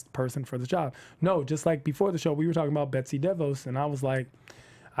best person for the job? No, just like before the show, we were talking about Betsy DeVos, and I was like,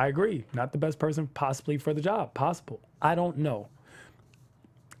 I agree. Not the best person possibly for the job. Possible. I don't know.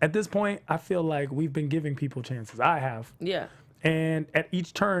 At this point, I feel like we've been giving people chances. I have. Yeah. And at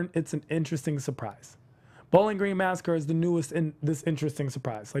each turn, it's an interesting surprise. Bowling Green Massacre is the newest in this interesting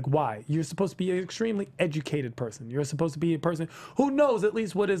surprise. Like, why? You're supposed to be an extremely educated person. You're supposed to be a person who knows at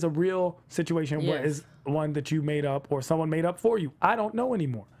least what is a real situation, what is one that you made up or someone made up for you. I don't know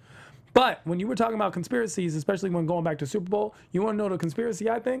anymore. But when you were talking about conspiracies, especially when going back to Super Bowl, you want to know the conspiracy,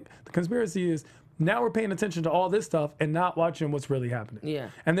 I think? The conspiracy is Now we're paying attention to all this stuff and not watching what's really happening. Yeah.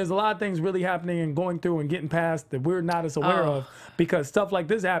 And there's a lot of things really happening and going through and getting past that we're not as aware of, because stuff like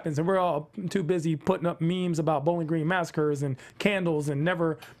this happens and we're all too busy putting up memes about Bowling Green massacres and candles and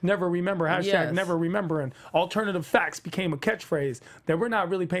never remember, hashtag never remember, and alternative facts became a catchphrase, that we're not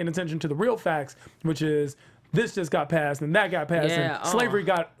really paying attention to the real facts, which is this just got passed and that got passed and slavery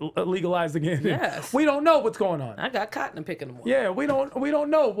got legalized again. Yes. We don't know what's going on. I got cotton picking them. Yeah, we don't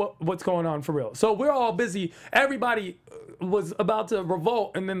know what's going on for real. So we're all busy. Everybody was about to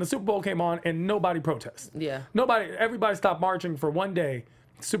revolt, and then the Super Bowl came on, and nobody protested. Yeah. Everybody stopped marching for one day.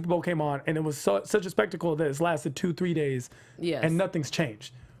 Super Bowl came on, and it was such a spectacle that it's lasted 2-3 days. Yes. And nothing's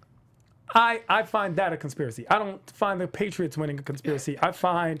changed. I find that a conspiracy. I don't find the Patriots winning a conspiracy. I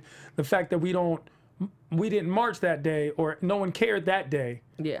find the fact that we didn't march that day, or no one cared that day.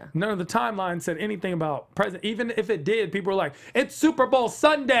 Yeah. None of the timeline said anything about president. Even if it did, people were like, "It's Super Bowl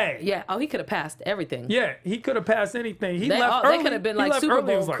Sunday." Yeah. Oh, he could have passed everything. Yeah, he could have passed anything. He left early. They could have been like Super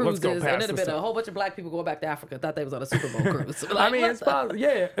Bowl like, cruises, and it'd have been a whole bunch of black people going back to Africa. Thought they was on a Super Bowl cruise. Like, I mean, it's possible.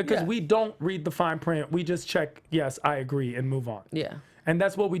 Yeah, because we don't read the fine print. We just check, yes, I agree, and move on. Yeah. And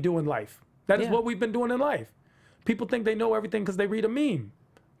that's what we do in life. That is what we've been doing in life. People think they know everything because they read a meme.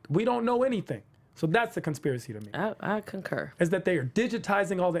 We don't know anything. So that's the conspiracy to me. I concur. Is that they are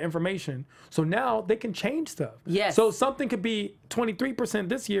digitizing all the information, so now they can change stuff. Yes. So something could be 23%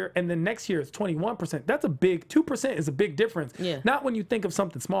 this year, and then next year it's 21%. That's a big, 2% is a big difference. Yeah. Not when you think of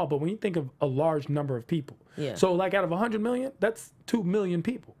something small, but when you think of a large number of people. Yeah. So like out of 100 million, that's 2 million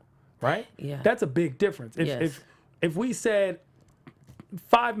people, right? Yeah. That's a big difference. If we said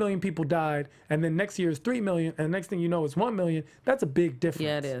 5 million people died, and then next year is 3 million, and the next thing you know is 1 million, that's a big difference.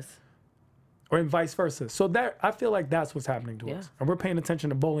 Yeah, it is. Or and vice versa. So that, I feel like that's what's happening to us. And we're paying attention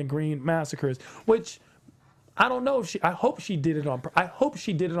to Bowling Green massacres, which I don't know if I hope she did it on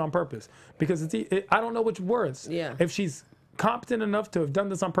purpose, because I don't know which words. Yeah. If she's competent enough to have done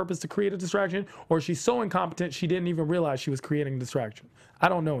this on purpose to create a distraction, or she's so incompetent she didn't even realize she was creating a distraction. I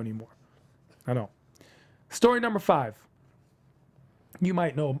don't know anymore. I don't. Story number 5. You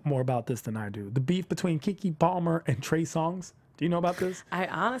might know more about this than I do. The beef between Keke Palmer and Trey Songz. Do you know about this? I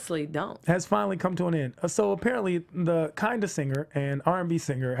honestly don't. Has finally come to an end. So apparently the Kinda singer and R&B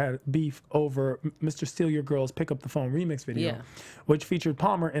singer had beef over Mr. Steal Your Girl's Pick Up the Phone remix video, which featured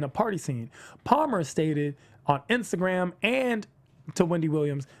Palmer in a party scene. Palmer stated on Instagram and to Wendy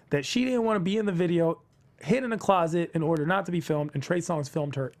Williams that she didn't want to be in the video, hid in a closet in order not to be filmed, and Trey Songz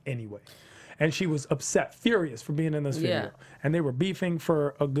filmed her anyway. And she was upset, furious for being in this video. And they were beefing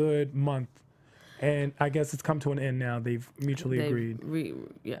for a good month. And I guess it's come to an end now. They've mutually agreed.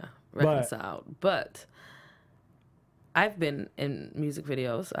 Reconciled. But I've been in music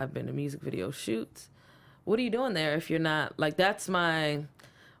videos. I've been to music video shoots. What are you doing there if you're not, like, that's my,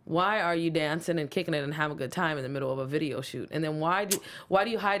 why are you dancing and kicking it and having a good time in the middle of a video shoot? And then why do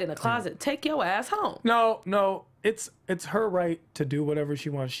you hide in a closet? Take your ass home. No, it's her right to do whatever she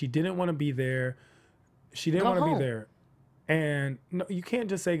wants. She didn't want to be there. She didn't want to be there. And no, you can't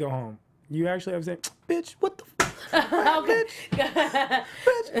just say go home. You actually have to say, bitch, what the okay.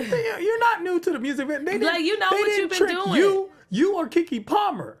 bitch, you're not new to the music. They didn't, like, you know what you've been doing. You are Keke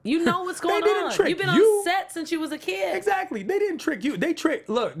Palmer. You know what's going on. You've been on set since you was a kid. Exactly. They didn't trick you. They tricked.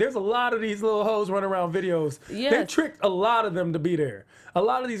 Look, there's a lot of these little hoes running around videos. Yes. They tricked a lot of them to be there. A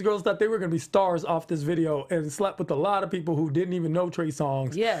lot of these girls thought they were going to be stars off this video and slept with a lot of people who didn't even know Trey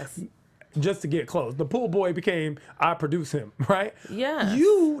Songz. Yes. Just to get close. The pool boy became, I produce him, right? Yeah.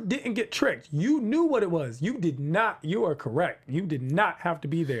 You didn't get tricked. You knew what it was. You did not. You are correct. You did not have to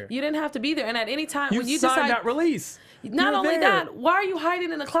be there. You didn't have to be there. And at any time, when you signed decide that release. Not only that, why are you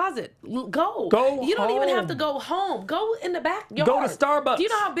hiding in the closet? Go. You don't even have to go home. Go in the backyard. Go to Starbucks. Do you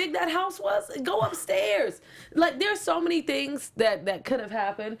know how big that house was? Go upstairs. Like, there's so many things that could have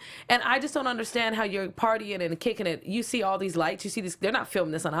happened. And I just don't understand how you're partying and kicking it. You see all these lights. You see this. They're not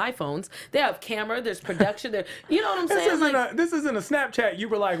filming this on iPhones. They have camera. There's production. You know what I'm saying? This isn't a Snapchat. You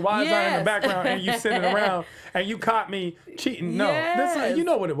were like, why is I in the background? And you sitting around and you caught me cheating. No. This, you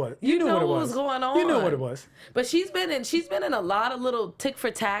know what it was. You knew what it was. What was going on. You knew what it was. But she's been in a lot of little tick for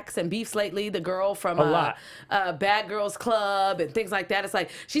tacks and beefs lately. The girl from Bad Girls Club and things like that. It's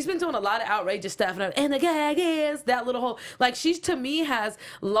like she's been doing a lot of outrageous stuff. And the gag is that little whole, like, she's, to me, has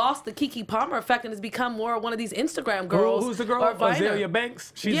lost the Keke Palmer effect and has become more one of these Instagram girls. Who's the girl? Azalea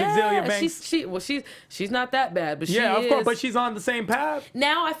Banks. She's Azalea Banks. She's not that bad, but of course. But she's on the same path.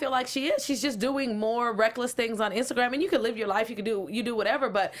 Now I feel like she is. She's just doing more reckless things on Instagram, and you can live your life. You do whatever.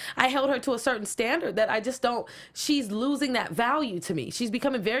 But I held her to a certain standard that I just don't. She's losing that value to me. She's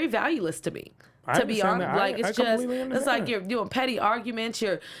becoming very valueless to me. To be honest, like it's like you're doing petty arguments.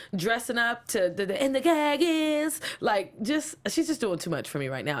 You're dressing up and the gag is like she's just doing too much for me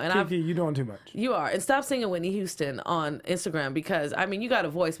right now. And Keke, you're doing too much. You are, and stop singing Whitney Houston on Instagram because I mean you got a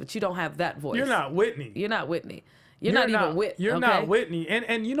voice, but you don't have that voice. You're not Whitney. You're not Whitney. You're not even Whitney. You're not Whitney.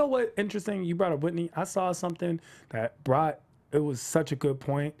 And you know what? Interesting. You brought up Whitney. I saw something that brought. It was such a good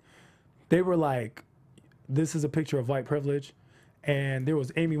point. They were like, "This is a picture of white privilege." And there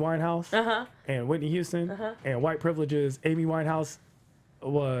was Amy Winehouse and Whitney Houston and white privileges. Amy Winehouse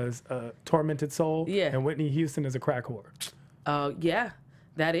was a tormented soul, and Whitney Houston is a crack whore. Oh yeah,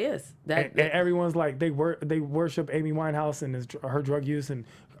 that is that. And everyone's like they worship Amy Winehouse and her drug use and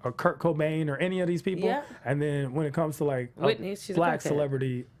or Kurt Cobain or any of these people. Yeah. And then when it comes to like Whitney, she's black a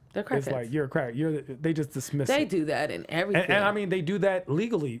celebrity. It's like you're a crack. They just dismiss it. They do that in everything, and I mean they do that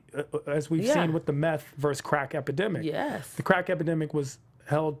legally, as we've seen with the meth versus crack epidemic. Yes, the crack epidemic was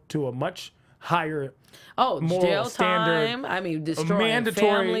held to a much higher, moral jail standard. Time. I mean, destroying mandatory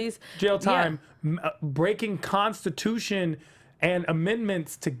families, jail time, breaking constitution and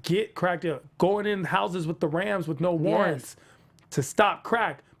amendments to get crack, going in houses with the Rams with no warrants to stop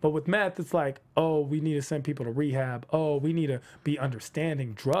crack. But with meth, it's like, oh, we need to send people to rehab. Oh, we need to be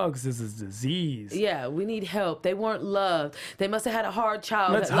understanding drugs is a disease. Yeah, we need help. They weren't loved. They must have had a hard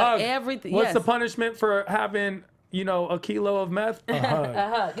childhood. Let's hug. Everything. What's the punishment for having, a kilo of meth? A hug. A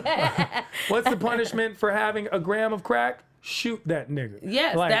hug. What's the punishment for having a gram of crack? Shoot that nigga.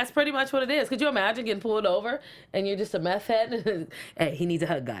 Yes, that's pretty much what it is. Could you imagine getting pulled over and you're just a meth head? Hey, he needs a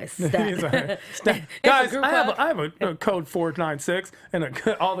hug, guys. Stop. Guys, I have a code 496, and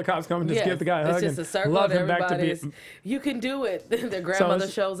all the cops come and just give the guy a hug. It's just a circle love of him back to be. You can do it. Their grandmother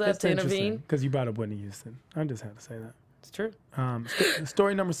shows up to intervene. Because you brought up Whitney Houston. I just had to say that. It's true.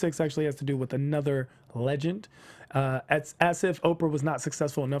 Story number 6 actually has to do with another legend. As if Oprah was not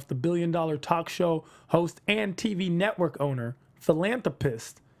successful enough, the billion-dollar talk show host and TV network owner,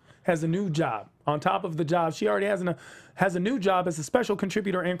 philanthropist, has a new job. On top of the job, she already has a new job as a special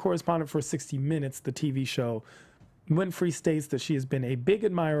contributor and correspondent for 60 Minutes, the TV show. Winfrey states that she has been a big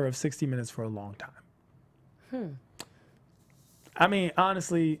admirer of 60 Minutes for a long time. I mean,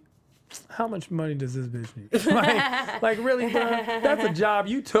 honestly, how much money does this bitch need? like really, bro? That's a job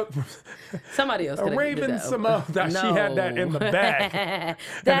you took from somebody else. Raven Simone. She had that in the bag.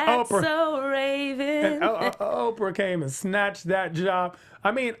 That's Oprah, so Raven. And Oprah came and snatched that job.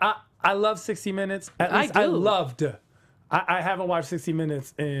 I mean, I love 60 Minutes. At least I loved. I haven't watched 60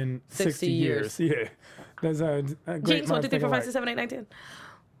 Minutes in 60 years. Yeah, there's a great. Jinx, 1, 2, 3, 4, 5, 6, 7, 8, 9, 10.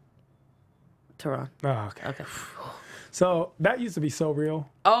 Tehran. Oh, okay. So that used to be so real.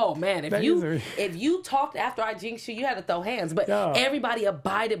 Oh man, if you talked after I jinxed you, you had to throw hands. But everybody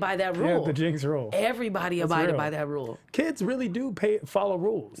abided by that rule. Yeah, the jinx rule. Everybody abided by that rule. Kids really do follow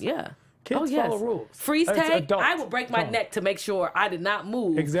rules. Yeah. Kids follow rules. Freeze tag, I would break my neck to make sure I did not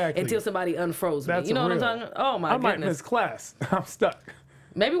move until somebody unfroze me. You know what I'm talking about? Oh my goodness. I might miss class. I'm stuck.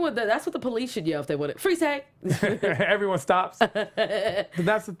 Maybe that's what the police should yell if they would. Freeze tag. Everyone stops. But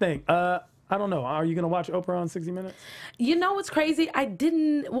that's the thing. I don't know. Are you going to watch Oprah on 60 Minutes? You know what's crazy? I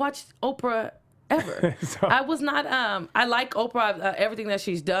didn't watch Oprah ever. I was not. I like Oprah. Everything that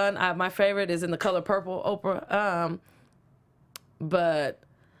she's done. My favorite is In the Color Purple, Oprah. But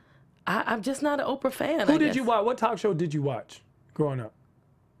I'm just not an Oprah fan. Who did you watch? What talk show did you watch growing up?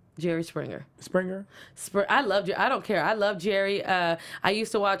 Jerry Springer. I love Jerry. I don't care. I love Jerry. I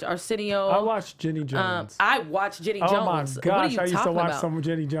used to watch Arsenio. I watched Jenny Jones. I watched Jenny Jones. Oh my gosh, I used to watch some of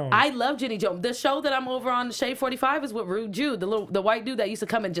Jenny Jones. I love Jenny Jones. The show that I'm over on Shade 45 is with Rude Jude, the white dude that used to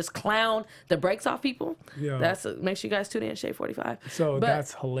come and just clown the brakes off people. Yeah. Make sure you guys tune in Shade 45. So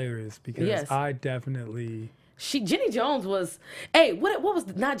that's hilarious because I definitely... Jenny Jones was, what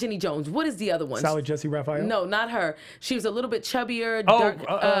was, not Jenny Jones, what is the other one? Sally Jesse Raphael? No, not her. She was a little bit chubbier.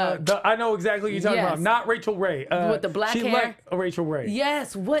 I know exactly what you're talking about. Not Rachel Ray. With the black hair. She like Rachel Ray.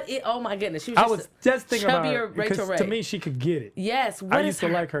 Yes, oh my goodness. She was I was just thinking about her Rachel Ray. To me, she could get it. Yes. I used to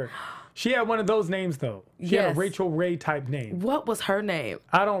like her. She had one of those names, though. She had a Rachel Ray type name. What was her name?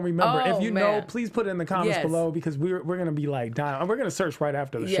 I don't remember. If you know, please put it in the comments below because we're going to be like dying. We're going to search right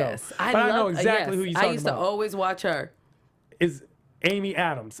after the show. But I know exactly who you're talking about. I used to always watch her. Is Amy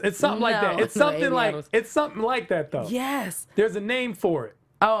Adams. It's something like that. It's something like that, though. Yes. There's a name for it.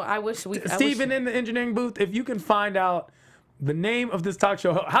 Oh, I wish we... Steven in the engineering booth, if you can find out the name of this talk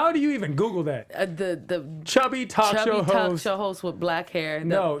show, how do you even Google that? The chubby talk show host with black hair.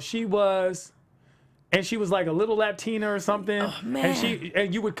 No, she was... And she was like a little Latina or something. Oh, man.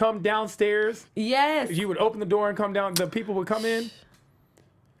 And you would come downstairs. Yes. You would open the door and come down. The people would come in.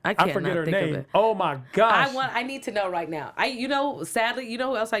 I forget her name. Oh my gosh. I need to know right now. Sadly, you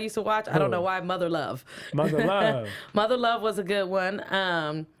know who else I used to watch? I don't know why. Mother Love. Mother Love. Mother Love was a good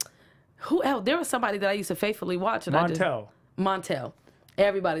one. Who else? There was somebody that I used to faithfully watch. Montel.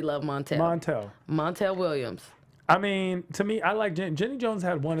 Everybody loved Montel. Montel Williams. I mean, to me, I like Jenny Jones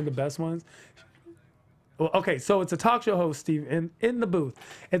had one of the best ones. Well, okay, so it's a talk show host, Steve, in the booth.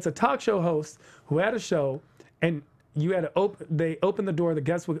 It's a talk show host who had a show, and you had to they opened the door, the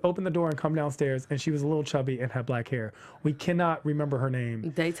guests would open the door and come downstairs, and she was a little chubby and had black hair. We cannot remember her name.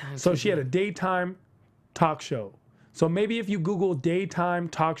 Daytime. So she had a daytime talk show. So maybe if you Google daytime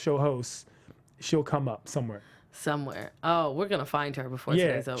talk show hosts, she'll come up somewhere. Oh, we're going to find her before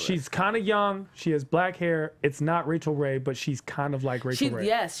today's over. She's kind of young. She has black hair. It's not Rachel Ray, but she's kind of like Rachel Ray.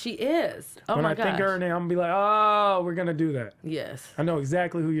 Yes, she is. Oh, my gosh. When I think of her name, I'm going to be like, oh, we're going to do that. Yes. I know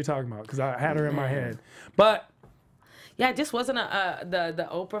exactly who you're talking about because I had her in my head. But yeah, I just wasn't the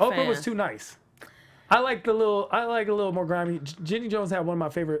Oprah fan. Oprah was too nice. I like a little more grimy. Jenny Jones had one of my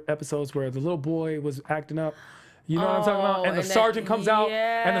favorite episodes where the little boy was acting up. You know what I'm talking about? And the sergeant comes out,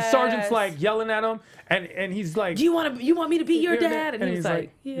 and the sergeant's like yelling at him, and he's like, "You want me to be your dad?" And he's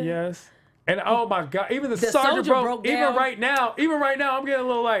like, "Yes." And oh my God, even the sergeant broke down. Even right now, I'm getting a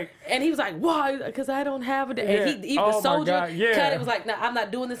little like. And he was like, "Why? Because I don't have a dad." And the soldier cut it. Was like, "No, I'm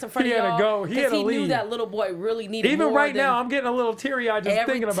not doing this in front of y'all." He had to go. He had to leave. Because he knew that little boy really needed. Even more right now, I'm getting a little teary eyed just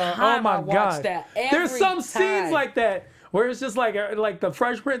thinking about. Oh my God, there's some scenes like that where it's just like the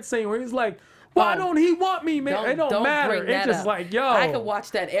Fresh Prince scene where he's like. Why don't he want me, man? It don't matter. It's just like, yo. I could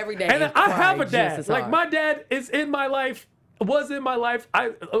watch that every day. And I have a dad. Like, my dad is in my life, was in my life.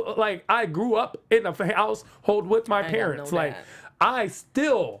 I grew up in a household with my parents. Like, I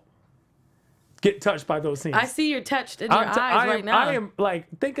still get touched by those scenes. I see you're touched in your eyes right now. I am, like,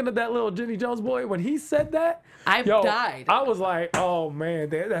 thinking of that little Jenny Jones boy. When he said that, I died. I was like, oh, man,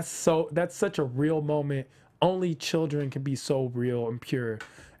 that's such a real moment. Only children can be so real and pure.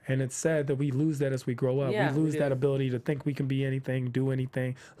 And it's sad that we lose that as we grow up. We lose that ability to think we can be anything, do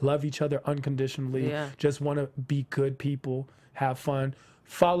anything, love each other unconditionally, just want to be good people, have fun,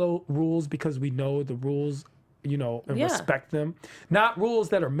 follow rules because we know the rules, and respect them. Not rules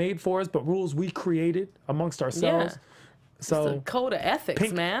that are made for us, but rules we created amongst ourselves. So it's a code of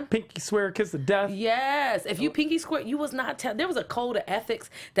ethics, man. Pinky swear, kiss of death. Yes. If you pinky swear, you was not there was a code of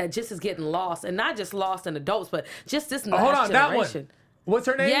ethics that just is getting lost, and not just lost in adults, but just this last generation. That one. What's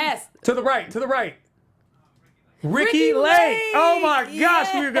her name? Yes. To the right. Ricky Lake. Oh my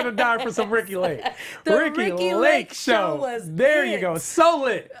gosh, we were gonna die for some Ricky Lake. The Ricky Lake show was there. You go, so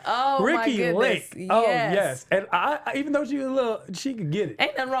lit. Oh Ricky my goodness. Lake. Yes. Oh yes, and I even though she was a little, she could get it.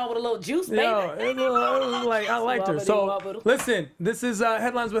 Ain't nothing wrong with a little juice, baby. It was like I liked her. So listen, this is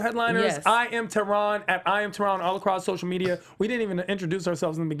Headlines with Headliners. Yes. I am Tehran at I am Tehran all across social media. We didn't even introduce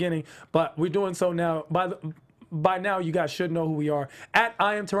ourselves in the beginning, but we're doing so now. By now, you guys should know who we are. At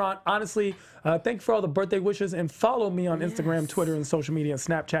I Am Tehran. Honestly, thank you for all the birthday wishes. And follow me on Instagram, Twitter, and social media, and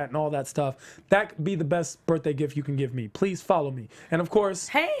Snapchat, and all that stuff. That could be the best birthday gift you can give me. Please follow me. And of course...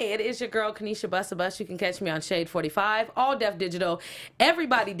 Hey, it is your girl, Kanisha Bus. You can catch me on Shade 45, All Def Digital,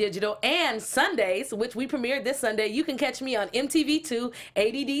 Everybody Digital, and Sundays, which we premiered this Sunday. You can catch me on MTV2,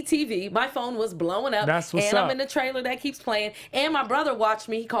 ADD TV. My phone was blowing up. That's what's up. And I'm up. in the trailer that keeps playing. And my brother watched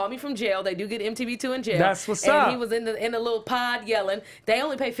me. He called me from jail. They do get MTV2 in jail. That's what's up. And he was in the little pod yelling. They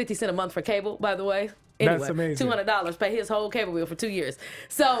only pay 50 cents a month for cable, by the way. Anyway, that's amazing. $200, pay his whole cable bill for 2 years.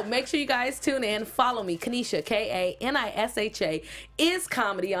 So make sure you guys tune in. Follow me, Kanisha, Kanisha, is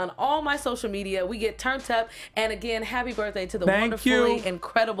comedy on all my social media. We get turned up. And again, happy birthday to the wonderfully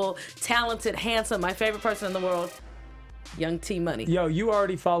incredible, talented, handsome, my favorite person in the world, Young T Money. Yo, you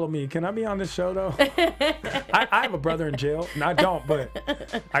already follow me. Can I be on this show, though? I have a brother in jail. And I don't, but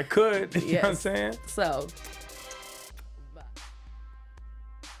I could. You know what I'm saying? So...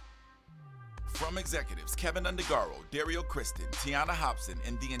 From executives Keven Undergaro, Dario Kristen, Tiana Hobson,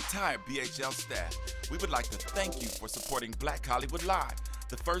 and the entire BHL staff, we would like to thank you for supporting Black Hollywood Live,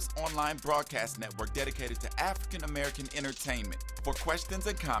 the first online broadcast network dedicated to African American entertainment. For questions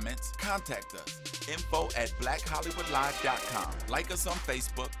and comments, contact us. info@blackhollywoodlive.com. Like us on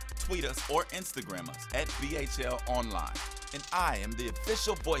Facebook, tweet us, or Instagram us at BHL Online. And I am the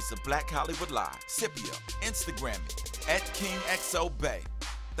official voice of Black Hollywood Live, Scipio. Instagram me at KingXOBay.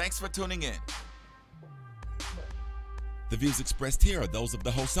 Thanks for tuning in. The views expressed here are those of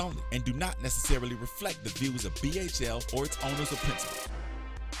the hosts only and do not necessarily reflect the views of BHL or its owners or principals.